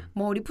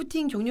뭐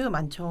리프팅 종류도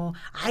많죠.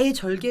 아예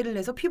절개를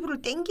해서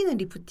피부를 당기는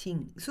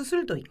리프팅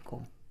수술도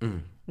있고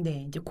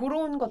이제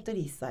그런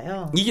것들이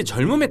있어요. 이게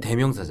젊음의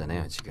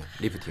대명사잖아요 지금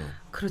리프팅은.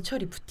 그렇죠.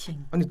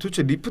 리프팅. 아니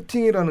도대체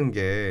리프팅이라는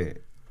게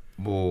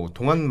뭐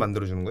동안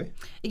만들어주는 거예요?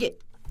 이게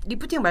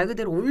리프팅 말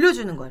그대로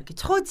올려주는 거야. 이렇게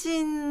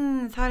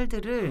처진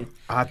살들을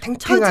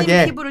탱탱하게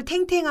처진 피부를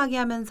탱탱하게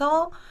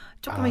하면서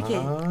조금 이렇게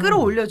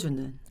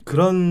끌어올려주는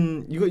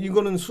그런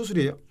이거는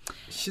수술이에요?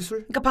 시술?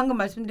 그러니까 방금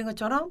말씀드린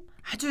것처럼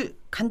아주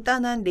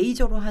간단한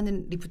레이저로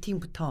하는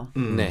리프팅부터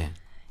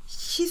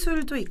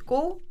시술도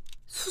있고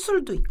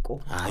수술도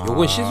있고.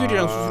 요건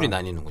시술이랑 수술이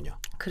나뉘는군요.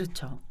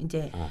 그렇죠.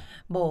 이제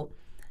뭐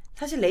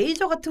사실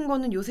레이저 같은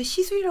거는 요새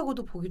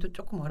시술이라고도 보기도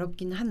조금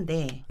어렵긴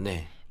한데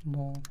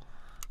뭐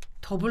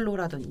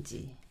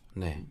더블로라든지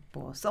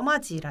뭐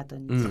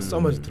써마지라든지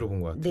써마지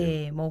들어본 것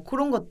같아요. 뭐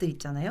그런 것들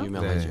있잖아요.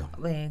 유명하죠.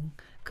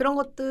 그런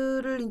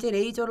것들을 이제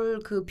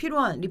레이저를 그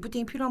필요한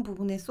리프팅이 필요한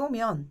부분에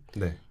쏘면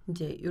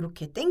이제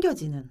이렇게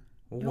당겨지는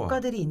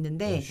효과들이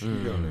있는데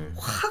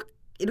확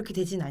이렇게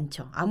되진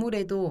않죠.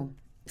 아무래도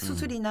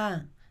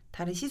수술이나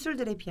다른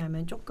시술들에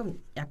비하면 조금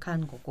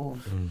약한 거고.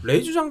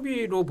 레이저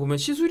장비로 보면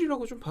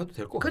시술이라고 좀 봐도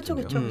될 것 같아요.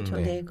 그렇죠.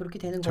 그렇게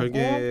되는 거고.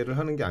 절개를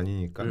하는 게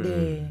아니니까.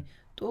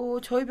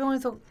 또 저희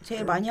병원에서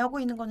제일 많이 하고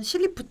있는 거는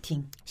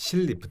실리프팅.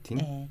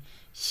 실리프팅?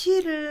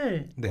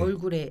 실을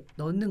얼굴에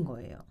넣는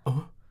거예요.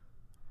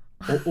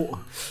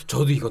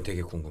 저도 이건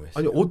되게 궁금했어요.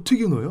 아니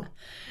어떻게 넣어요?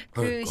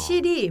 그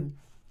실이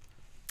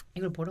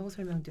이걸 뭐라고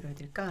설명드려야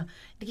될까?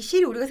 이렇게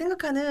실이 우리가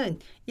생각하는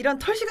이런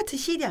털실 같은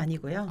실이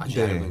아니고요.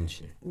 얇은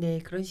실.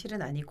 그런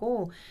실은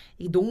아니고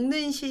이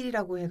녹는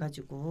실이라고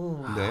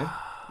해가지고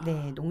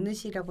녹는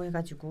실이라고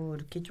해가지고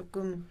이렇게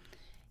조금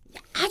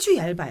아주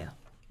얇아요.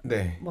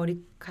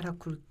 머리카락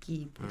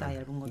굵기보다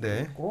얇은 것도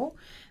있고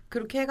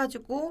그렇게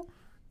해가지고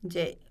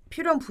이제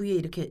필요한 부위에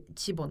이렇게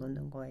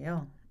집어넣는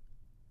거예요.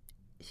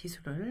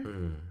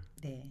 시술을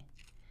네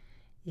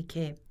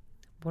이렇게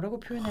뭐라고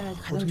표현해야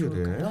가장 어떻게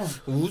좋을까요?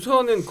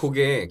 우선은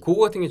그거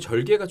같은 게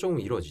절개가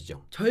조금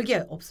이루어지죠.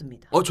 절개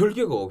없습니다.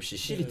 절개가 없이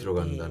실이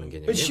들어간다는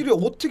개념이에요. 실이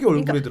어떻게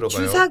얼굴에 그러니까 들어가요?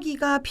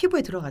 주사기가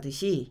피부에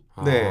들어가듯이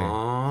네.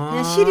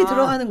 그냥 실이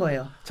들어가는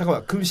거예요.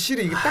 잠깐만, 그럼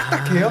실이 이게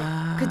딱딱해요?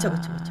 그렇죠.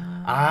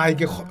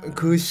 이게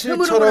그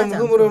실처럼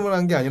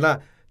흐물흐물한 게 아니라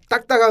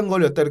딱딱한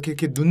걸 여기다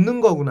이렇게 넣는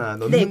거구나.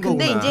 네,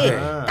 근데 이제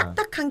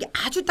딱딱한 게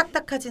아주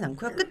딱딱하진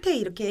않고요. 끝에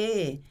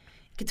이렇게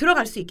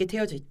들어갈 수 있게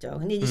되어져 있죠.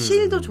 근데 이제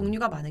실도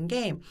종류가 많은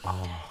게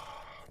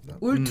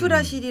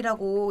울트라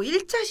실이라고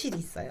일자실이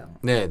있어요.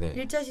 네네.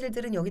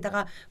 일자실들은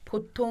여기다가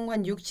보통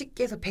한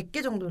 60개에서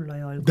 100개 정도를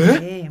넣어요. 얼굴에.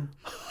 네?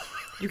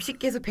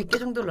 60개에서 100개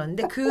정도를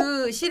넣는데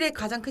그 실의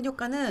가장 큰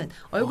효과는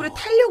얼굴에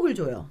탄력을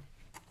줘요.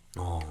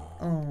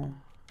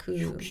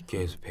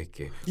 60개에서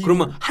 100개.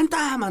 그러면 한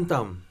땀 한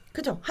땀.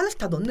 그죠? 하나씩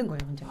다 넣는 거예요,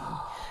 원장님.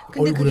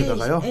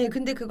 얼굴에다가요? 네,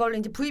 근데 그걸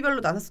이제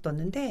부위별로 나눠서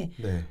넣는데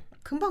네.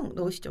 금방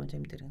넣으시죠,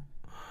 원장님들은.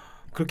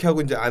 그렇게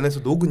하고 이제 안에서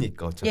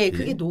녹으니까 어차피. 예,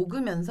 그게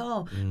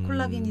녹으면서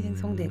콜라겐이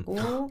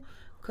생성되고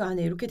그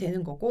안에 이렇게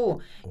되는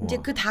거고 이제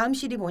그 다음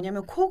실이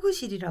뭐냐면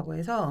코그실이라고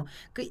해서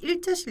그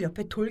일자실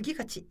옆에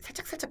돌기같이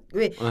살짝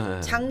왜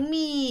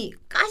장미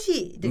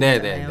가시들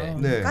있잖아요.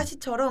 네.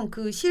 가시처럼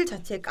그 실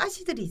자체에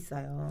가시들이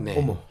있어요. 네.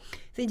 어머.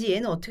 그래서 이제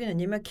얘는 어떻게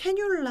넣냐면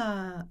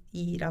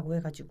캐뉼라이라고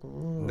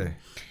해가지고 네.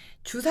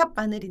 주사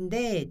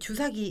바늘인데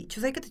주사기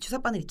끝에 주사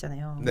바늘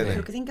있잖아요. 네네.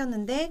 그렇게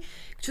생겼는데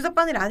주사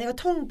바늘 안에가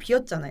텅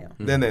비었잖아요.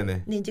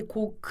 네네네. 근데 이제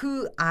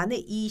그 안에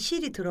이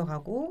실이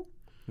들어가고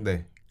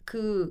네.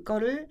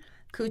 그거를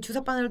그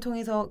주사 바늘을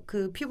통해서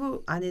그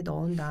피부 안에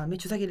넣은 다음에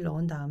주사기를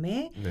넣은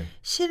다음에 네.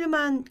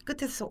 실만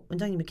끝에서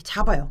원장님이 이렇게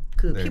잡아요.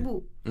 그 네.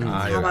 피부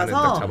안에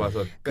딱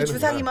잡아서 그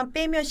주사기만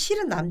빼면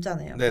실은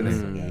남잖아요. 네네.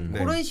 속에. 네.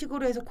 그런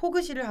식으로 해서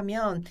코그실을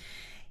하면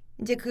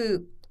이제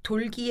그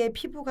돌기에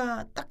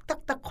피부가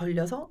딱딱딱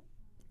걸려서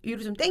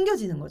위로 좀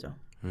당겨지는 거죠.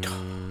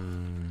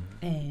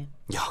 네.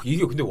 야,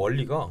 이게 근데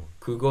원리가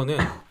그거는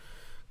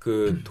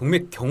그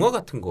동맥 경화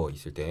같은 거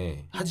있을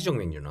때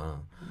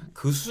하지정맥류나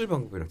그 수술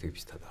방법이랑 되게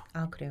비슷하다.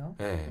 아, 그래요?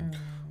 네.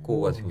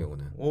 그거 같은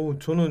경우는.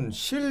 저는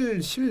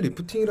실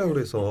리프팅이라고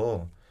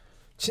그래서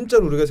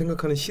진짜로 우리가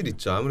생각하는 실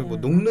있죠. 아무리 뭐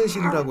녹는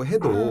실이라고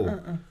해도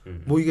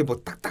뭐 이게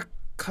뭐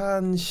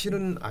딱딱한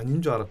실은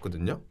아닌 줄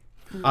알았거든요.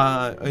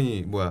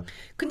 아니 뭐야.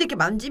 근데 이렇게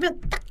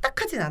만지면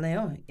딱딱하진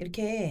않아요.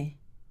 이렇게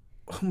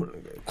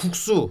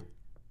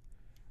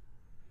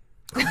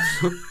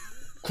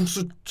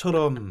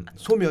국수처럼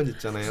소면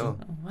있잖아요.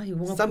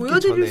 뭔가 삶기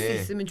보여드릴 전에. 수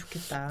있으면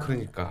좋겠다.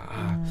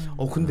 그러니까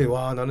근데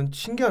와 나는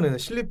신기하네.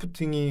 실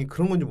리프팅이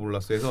그런 건지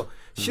몰랐어요. 그래서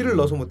실을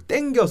넣어서 뭐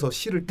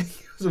실을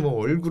땡겨서 뭐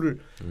얼굴을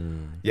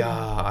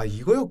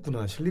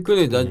이거였구나 실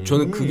리프팅. 근데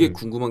저는 그게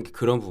궁금한 게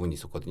그런 부분이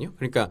있었거든요.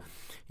 그러니까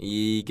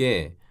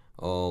이게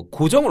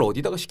고정을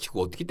어디다가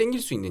시키고 어떻게 당길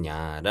수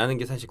있느냐라는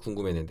게 사실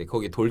궁금했는데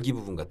거기에 돌기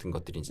부분 같은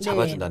것들이 이제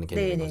잡아준다는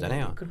개념인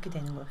거잖아요. 그렇게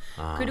되는 거예요.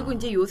 그리고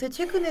이제 요새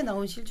최근에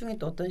나온 실 중에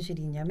또 어떤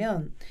실이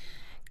있냐면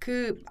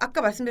그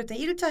아까 말씀드렸던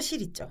일자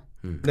실 있죠.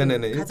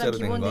 네네네. 가장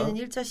기본되는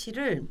일자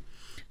실을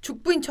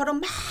죽부인처럼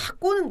막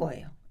꼬는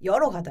거예요.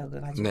 여러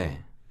가닥을 가지고.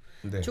 네.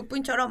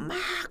 죽부인처럼 막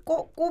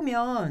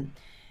꼬면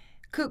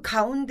그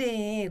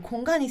가운데에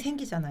공간이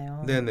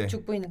생기잖아요. 네네.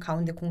 죽부인은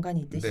가운데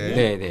공간이 있듯이.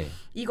 네.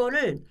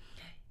 이거를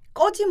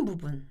꺼진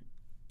부분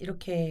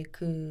이렇게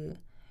그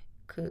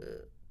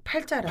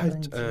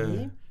팔자라든지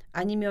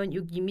아니면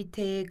여기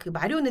밑에 그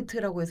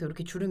마리오네트라고 해서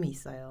이렇게 주름이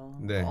있어요.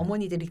 네.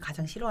 어머니들이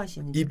가장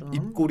싫어하시는 주름.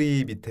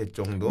 입꼬리 밑에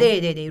정도.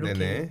 네네네 이렇게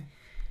네네.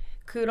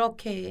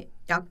 그렇게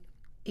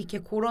이렇게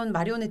그런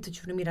마리오네트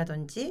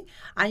주름이라든지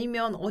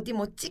아니면 어디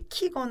뭐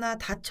찍히거나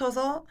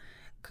다쳐서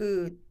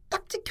그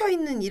딱 찍혀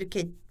있는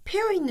이렇게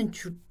패여 있는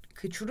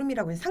그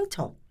주름이라고 해서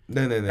상처.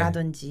 네네네.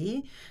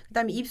 라든지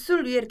그다음에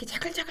입술 위에 이렇게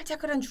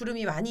자글자글한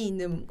주름이 많이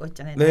있는 거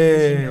있잖아요.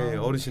 네,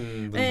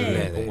 어르신분들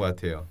네. 본 것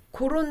같아요.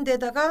 그런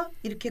데다가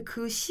이렇게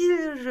그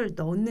실을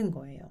넣는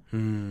거예요.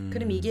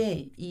 그럼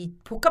이게 이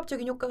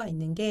복합적인 효과가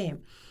있는 게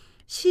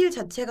실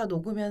자체가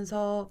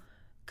녹으면서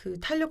그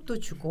탄력도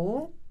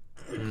주고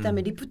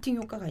그다음에 리프팅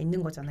효과가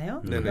있는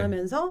거잖아요. 네네.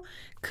 그러면서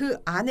그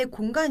안에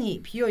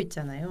공간이 비어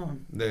있잖아요.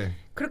 네.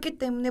 그렇기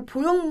때문에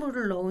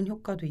보형물을 넣은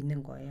효과도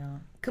있는 거예요.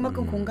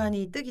 그만큼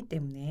공간이 뜨기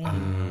때문에.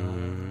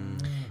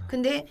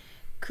 근데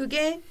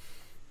그게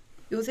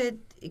요새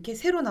이렇게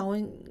새로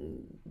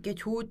나온 게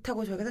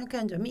좋다고 저희가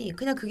생각하는 점이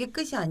그냥 그게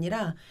끝이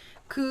아니라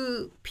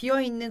그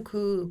비어 있는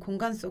그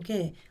공간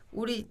속에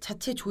우리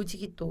자체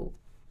조직이 또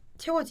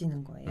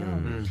채워지는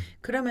거예요.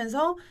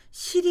 그러면서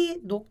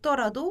실이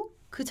녹더라도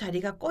그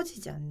자리가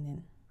꺼지지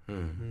않는.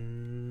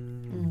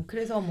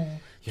 그래서 뭐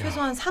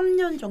최소한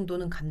 3년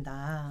정도는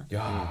간다.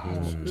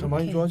 야, 진짜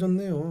많이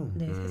좋아졌네요.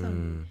 네,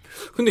 세상.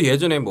 근데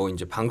예전에 뭐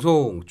이제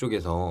방송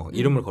쪽에서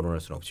이름을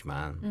거론할 수는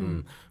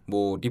없지만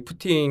뭐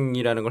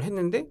리프팅이라는 걸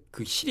했는데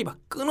그 실이 막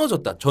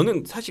끊어졌다.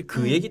 저는 사실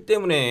그 얘기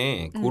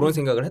때문에 그런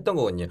생각을 했던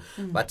거거든요.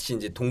 마치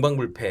이제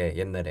동방불패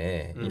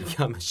옛날에 이렇게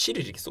하면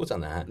실을 이렇게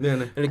쏘잖아.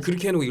 네네.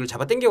 그렇게 해놓고 이걸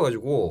잡아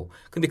당겨가지고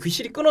근데 그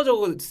실이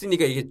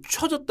끊어졌으니까 이게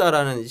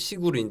쳐졌다라는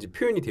식으로 이제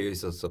표현이 되어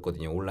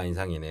있었거든요. 온라인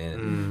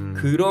상에는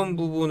그런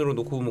부분으로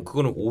놓고 보면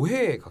그거는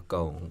오해에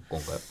가까운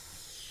건가요?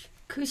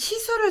 그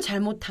시술을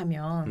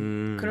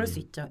잘못하면 그럴 수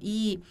있죠.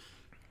 이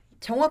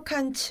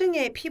정확한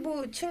층의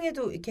피부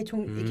층에도 이렇게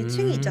이렇게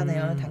층이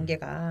있잖아요.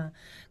 단계가.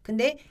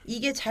 근데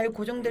이게 잘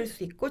고정될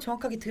수 있고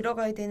정확하게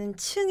들어가야 되는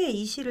층에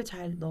이 실을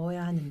잘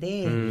넣어야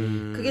하는데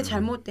그게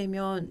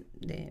잘못되면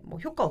네, 뭐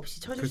효과 없이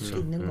쳐줄 수도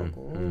있는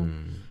거고.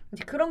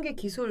 이제 그런 게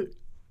기술인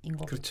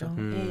거죠. 그렇죠.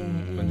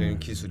 완전히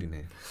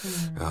기술이네.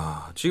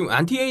 야, 지금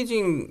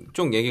안티에이징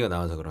쪽 얘기가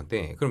나와서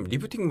그런데 그럼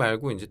리프팅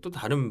말고 이제 또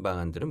다른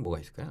방안들은 뭐가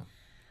있을까요?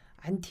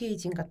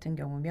 안티에이징 같은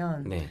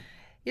경우면 네.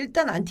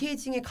 일단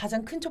안티에이징의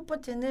가장 큰 첫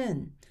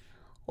번째는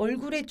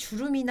얼굴에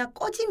주름이나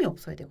꺼짐이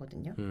없어야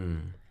되거든요.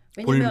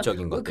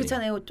 볼륨적인 것들.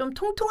 그렇잖아요. 좀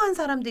통통한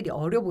사람들이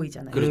어려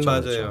보이잖아요. 그렇죠,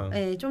 맞아요.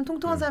 네, 좀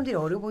통통한 사람들이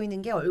어려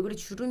보이는 게 얼굴에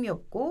주름이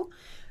없고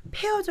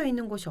폐어져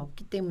있는 곳이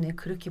없기 때문에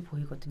그렇게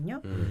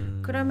보이거든요.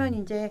 그러면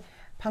이제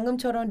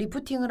방금처럼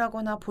리프팅을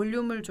하거나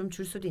볼륨을 좀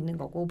줄 수도 있는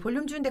거고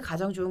볼륨 주는데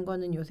가장 좋은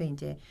거는 요새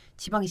이제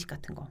지방 이식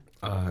같은 거.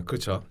 아,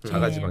 그렇죠.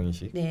 자가 지방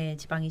이식. 네,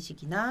 지방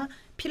이식이나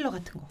필러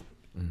같은 거.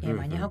 예,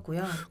 많이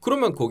하고요.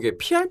 그러면 거기에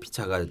PRP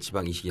자가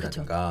지방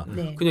이식이라든가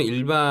네. 그냥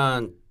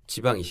일반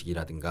지방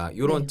이식이라든가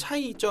이런 네.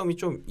 차이점이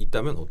좀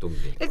있다면 어떤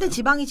게? 일단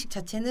지방 이식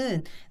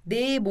자체는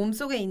내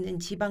몸속에 있는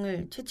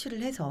지방을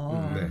채취를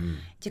해서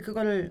이제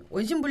그거를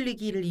원심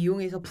분리기를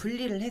이용해서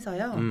분리를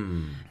해서요.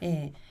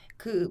 예.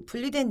 그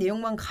분리된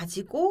내용만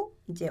가지고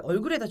이제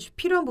얼굴에다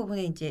필요한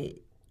부분에 이제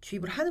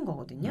주입을 하는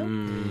거거든요.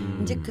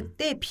 이제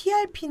그때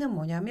PRP는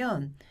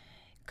뭐냐면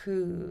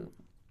그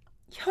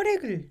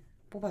혈액을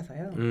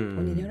뽑아서요.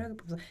 본인의 혈액을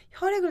뽑아서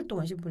혈액을 또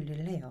원심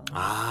분리를 해요.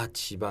 아,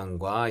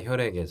 지방과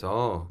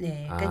혈액에서.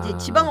 네, 그러니까 이제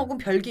지방하고는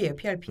별개예요,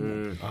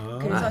 PRP는.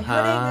 그래서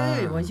아하.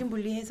 혈액을 원심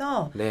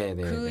분리해서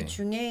네네, 그 네.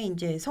 중에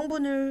이제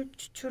성분을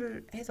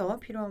추출해서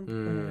필요한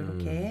부분을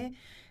이렇게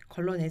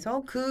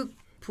걸러내서 그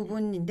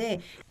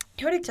부분인데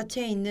혈액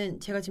자체에 있는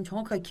제가 지금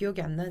정확하게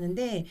기억이 안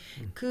나는데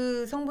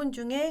그 성분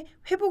중에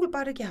회복을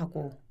빠르게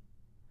하고.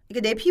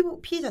 그러니까 내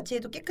피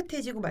자체도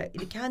깨끗해지고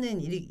이렇게 하는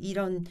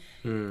이런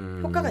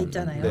효과가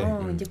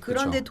있잖아요. 네. 이제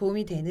그런 데 그쵸.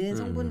 도움이 되는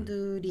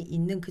성분들이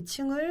있는 그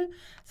층을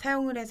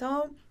사용을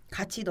해서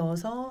같이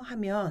넣어서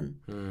하면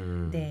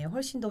네,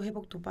 훨씬 더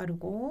회복도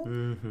빠르고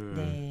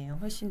네,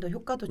 훨씬 더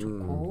효과도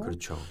좋고.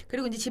 그렇죠.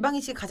 그리고 이제 지방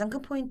이식의 가장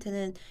큰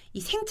포인트는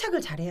이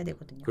생착을 잘 해야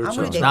되거든요.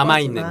 그렇죠. 아무리 내 남아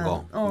있는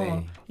거지만, 거.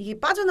 네. 이게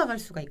빠져나갈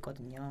수가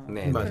있거든요.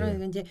 네.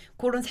 그러니까 이제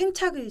그런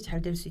생착이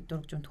잘 될 수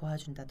있도록 좀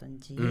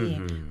도와준다든지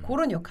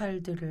그런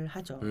역할들을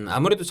하죠.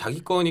 아무래도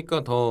자기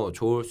거니까 더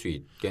좋을 수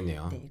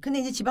있겠네요. 네.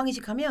 근데 이제 지방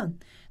이식하면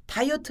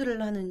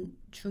다이어트를 하는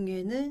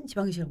중에는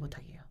지방 이식을 못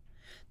하게 해요.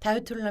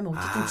 다이어트를 하면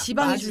어쨌든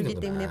지방이 줄기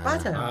때문에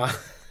빠져요.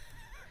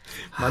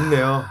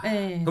 맞네요.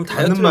 네. 그럼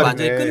다이어트를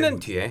완전히 끝낸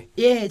뒤에.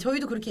 예,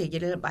 저희도 그렇게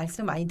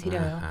말씀 많이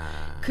드려요.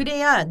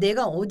 그래야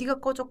내가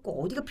어디가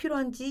꺼졌고 어디가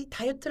필요한지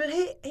다이어트를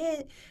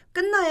해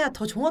끝나야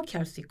더 정확히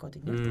알 수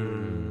있거든요.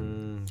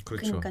 그렇죠.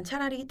 그러니까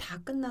차라리 다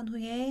끝난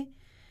후에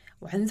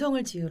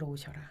완성을 지으러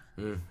오셔라.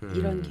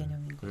 이런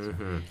개념인 거죠.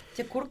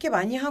 이제 그렇게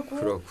많이 하고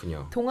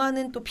그렇군요.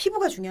 동안은 또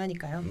피부가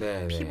중요하니까요.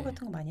 네, 피부 네.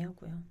 같은 거 많이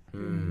하고요.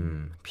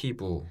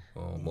 피부.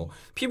 뭐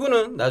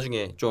피부는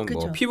나중에 좀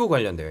뭐 피부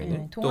관련되어 있는.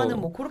 네,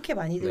 동안은 뭐 그렇게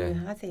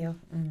많이들 하세요.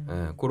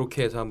 네,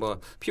 그렇게 해서 한번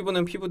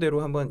피부는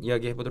피부대로 한번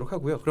이야기해 보도록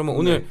하고요. 그러면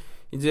오늘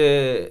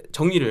이제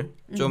정리를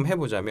좀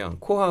해보자면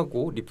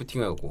코하고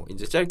리프팅하고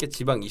이제 짧게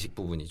지방 이식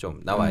부분이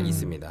좀 나와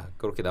있습니다.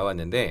 그렇게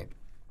나왔는데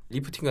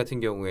리프팅 같은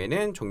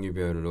경우에는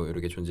종류별로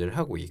이렇게 존재를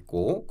하고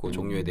있고 그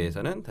종류에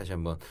대해서는 다시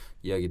한번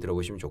이야기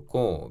들어보시면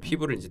좋고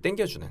피부를 이제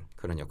당겨주는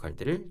그런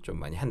역할들을 좀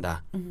많이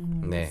한다. 네.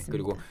 맞습니다.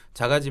 그리고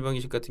자가지방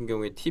이식 같은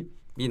경우에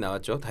팁이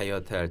나왔죠.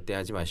 다이어트 할 때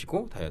하지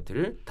마시고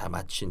다이어트를 다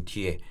마친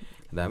뒤에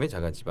그다음에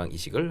자가지방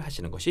이식을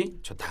하시는 것이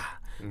좋다.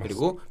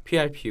 그리고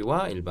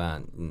PRP와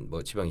일반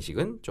뭐 지방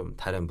이식은 좀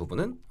다른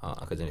부분은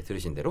아까 전에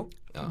들으신 대로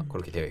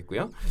그렇게 되어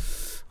있고요.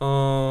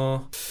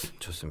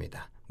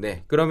 좋습니다.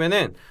 네,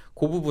 그러면은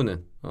그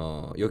부분은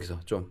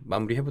여기서 좀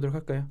마무리해 보도록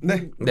할까요?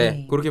 네.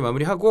 네, 그렇게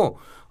마무리하고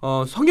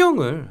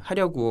성형을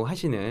하려고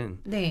하시는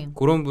네.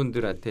 그런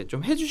분들한테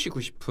좀 해주시고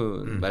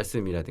싶은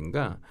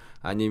말씀이라든가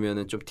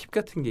아니면은 좀 팁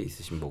같은 게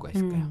있으신 뭐가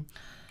있을까요?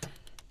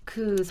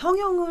 그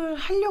성형을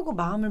하려고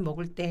마음을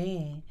먹을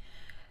때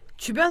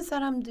주변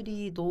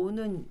사람들이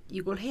너는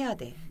이걸 해야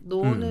돼.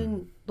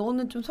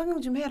 너는 좀 성형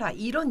좀 해라.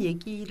 이런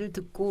얘기를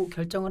듣고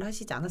결정을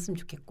하시지 않았으면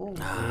좋겠고.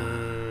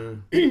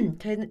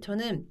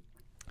 저는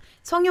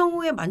성형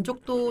후의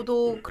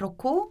만족도도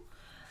그렇고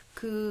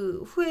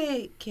그 후에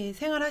이렇게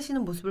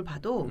생활하시는 모습을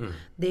봐도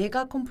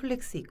내가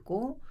컴플렉스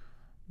있고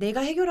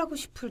내가 해결하고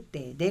싶을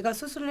때 내가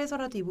수술을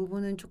해서라도 이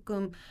부분은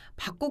조금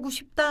바꾸고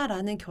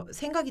싶다라는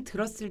생각이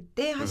들었을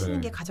때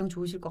하시는 게 가장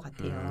좋으실 것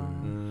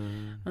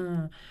같아요.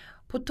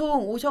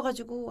 보통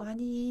오셔가지고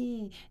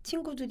아니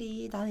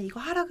친구들이 나는 이거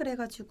하라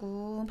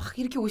그래가지고 막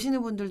이렇게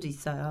오시는 분들도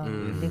있어요.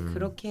 근데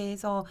그렇게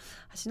해서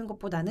하시는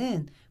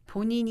것보다는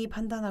본인이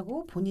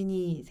판단하고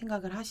본인이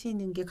생각을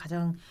하시는 게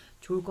가장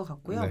좋을 것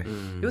같고요. 네.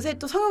 요새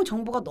또 성형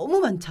정보가 너무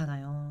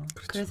많잖아요.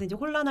 그렇죠. 그래서 이제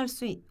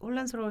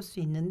혼란스러울 수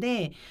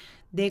있는데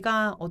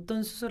내가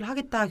어떤 수술을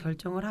하겠다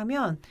결정을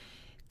하면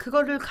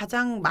그거를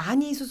가장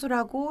많이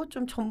수술하고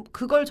좀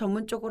그걸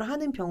전문적으로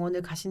하는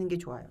병원을 가시는 게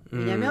좋아요.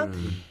 왜냐하면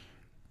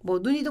뭐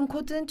눈이든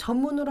코든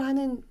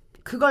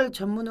그걸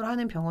전문으로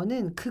하는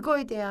병원은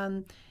그거에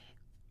대한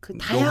그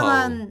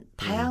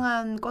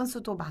다양한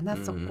건수도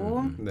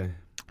많았었고 네.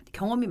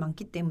 경험이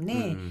많기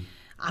때문에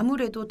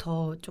아무래도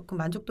더 조금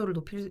만족도를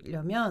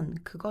높이려면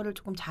그거를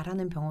조금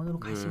잘하는 병원으로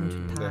가시면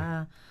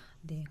좋다.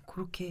 네,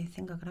 그렇게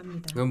생각을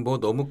합니다. 그럼 뭐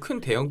너무 큰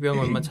대형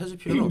병원만 찾을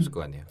필요는 없을 것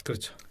같네요.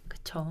 그렇죠.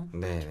 그렇죠.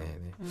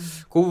 네.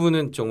 그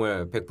부분은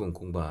정말 100분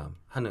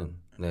공감하는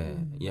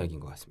이야기인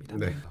것 같습니다.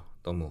 네.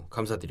 너무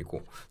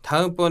감사드리고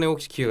다음번에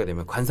혹시 기회가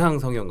되면 관상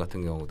성형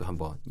같은 경우도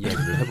한번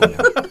이야기를 해보면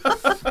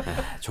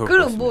좋을 것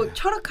그럼 같습니다. 뭐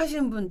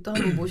철학하시는 분 또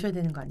한번 모셔야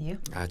되는 거 아니에요?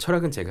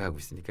 철학은 제가 하고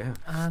있으니까요.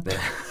 네.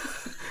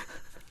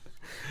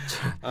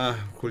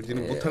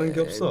 골디는 못하는 게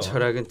없어.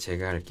 철학은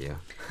제가 할게요.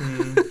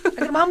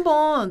 그럼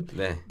한번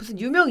네. 무슨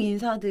유명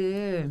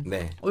인사들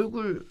네.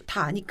 얼굴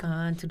다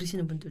아니까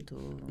들으시는 분들도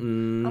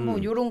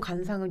한번 요런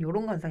관상은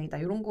요런 관상이다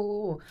이런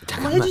거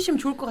한번 해주시면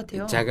좋을 것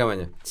같아요.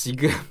 잠깐만요.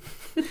 지금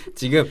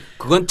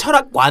그건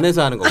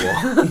철학관에서 하는 거고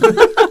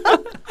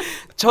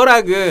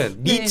철학은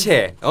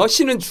니체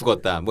신은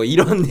죽었다 뭐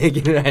이런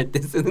얘기를 할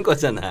때 쓰는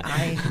거잖아.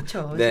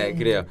 그렇죠. 네,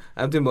 그래요.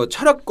 아무튼 뭐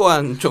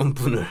철학관 좀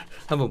분을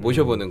한번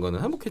모셔보는 거는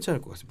한번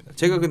괜찮을 것 같습니다.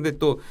 제가 근데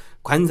또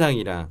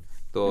관상이랑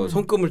또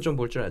손금을 좀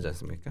볼 줄 알지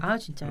않습니까?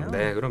 진짜요?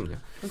 네, 그럼요.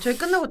 그럼 저희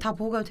끝나고 다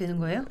보고 가도 되는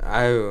거예요?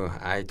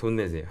 돈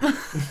내세요.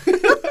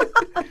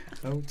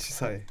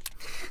 치사해.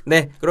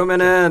 네,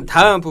 그러면은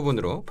다음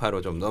부분으로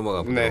바로 좀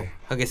넘어가 보도록 네.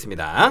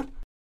 하겠습니다.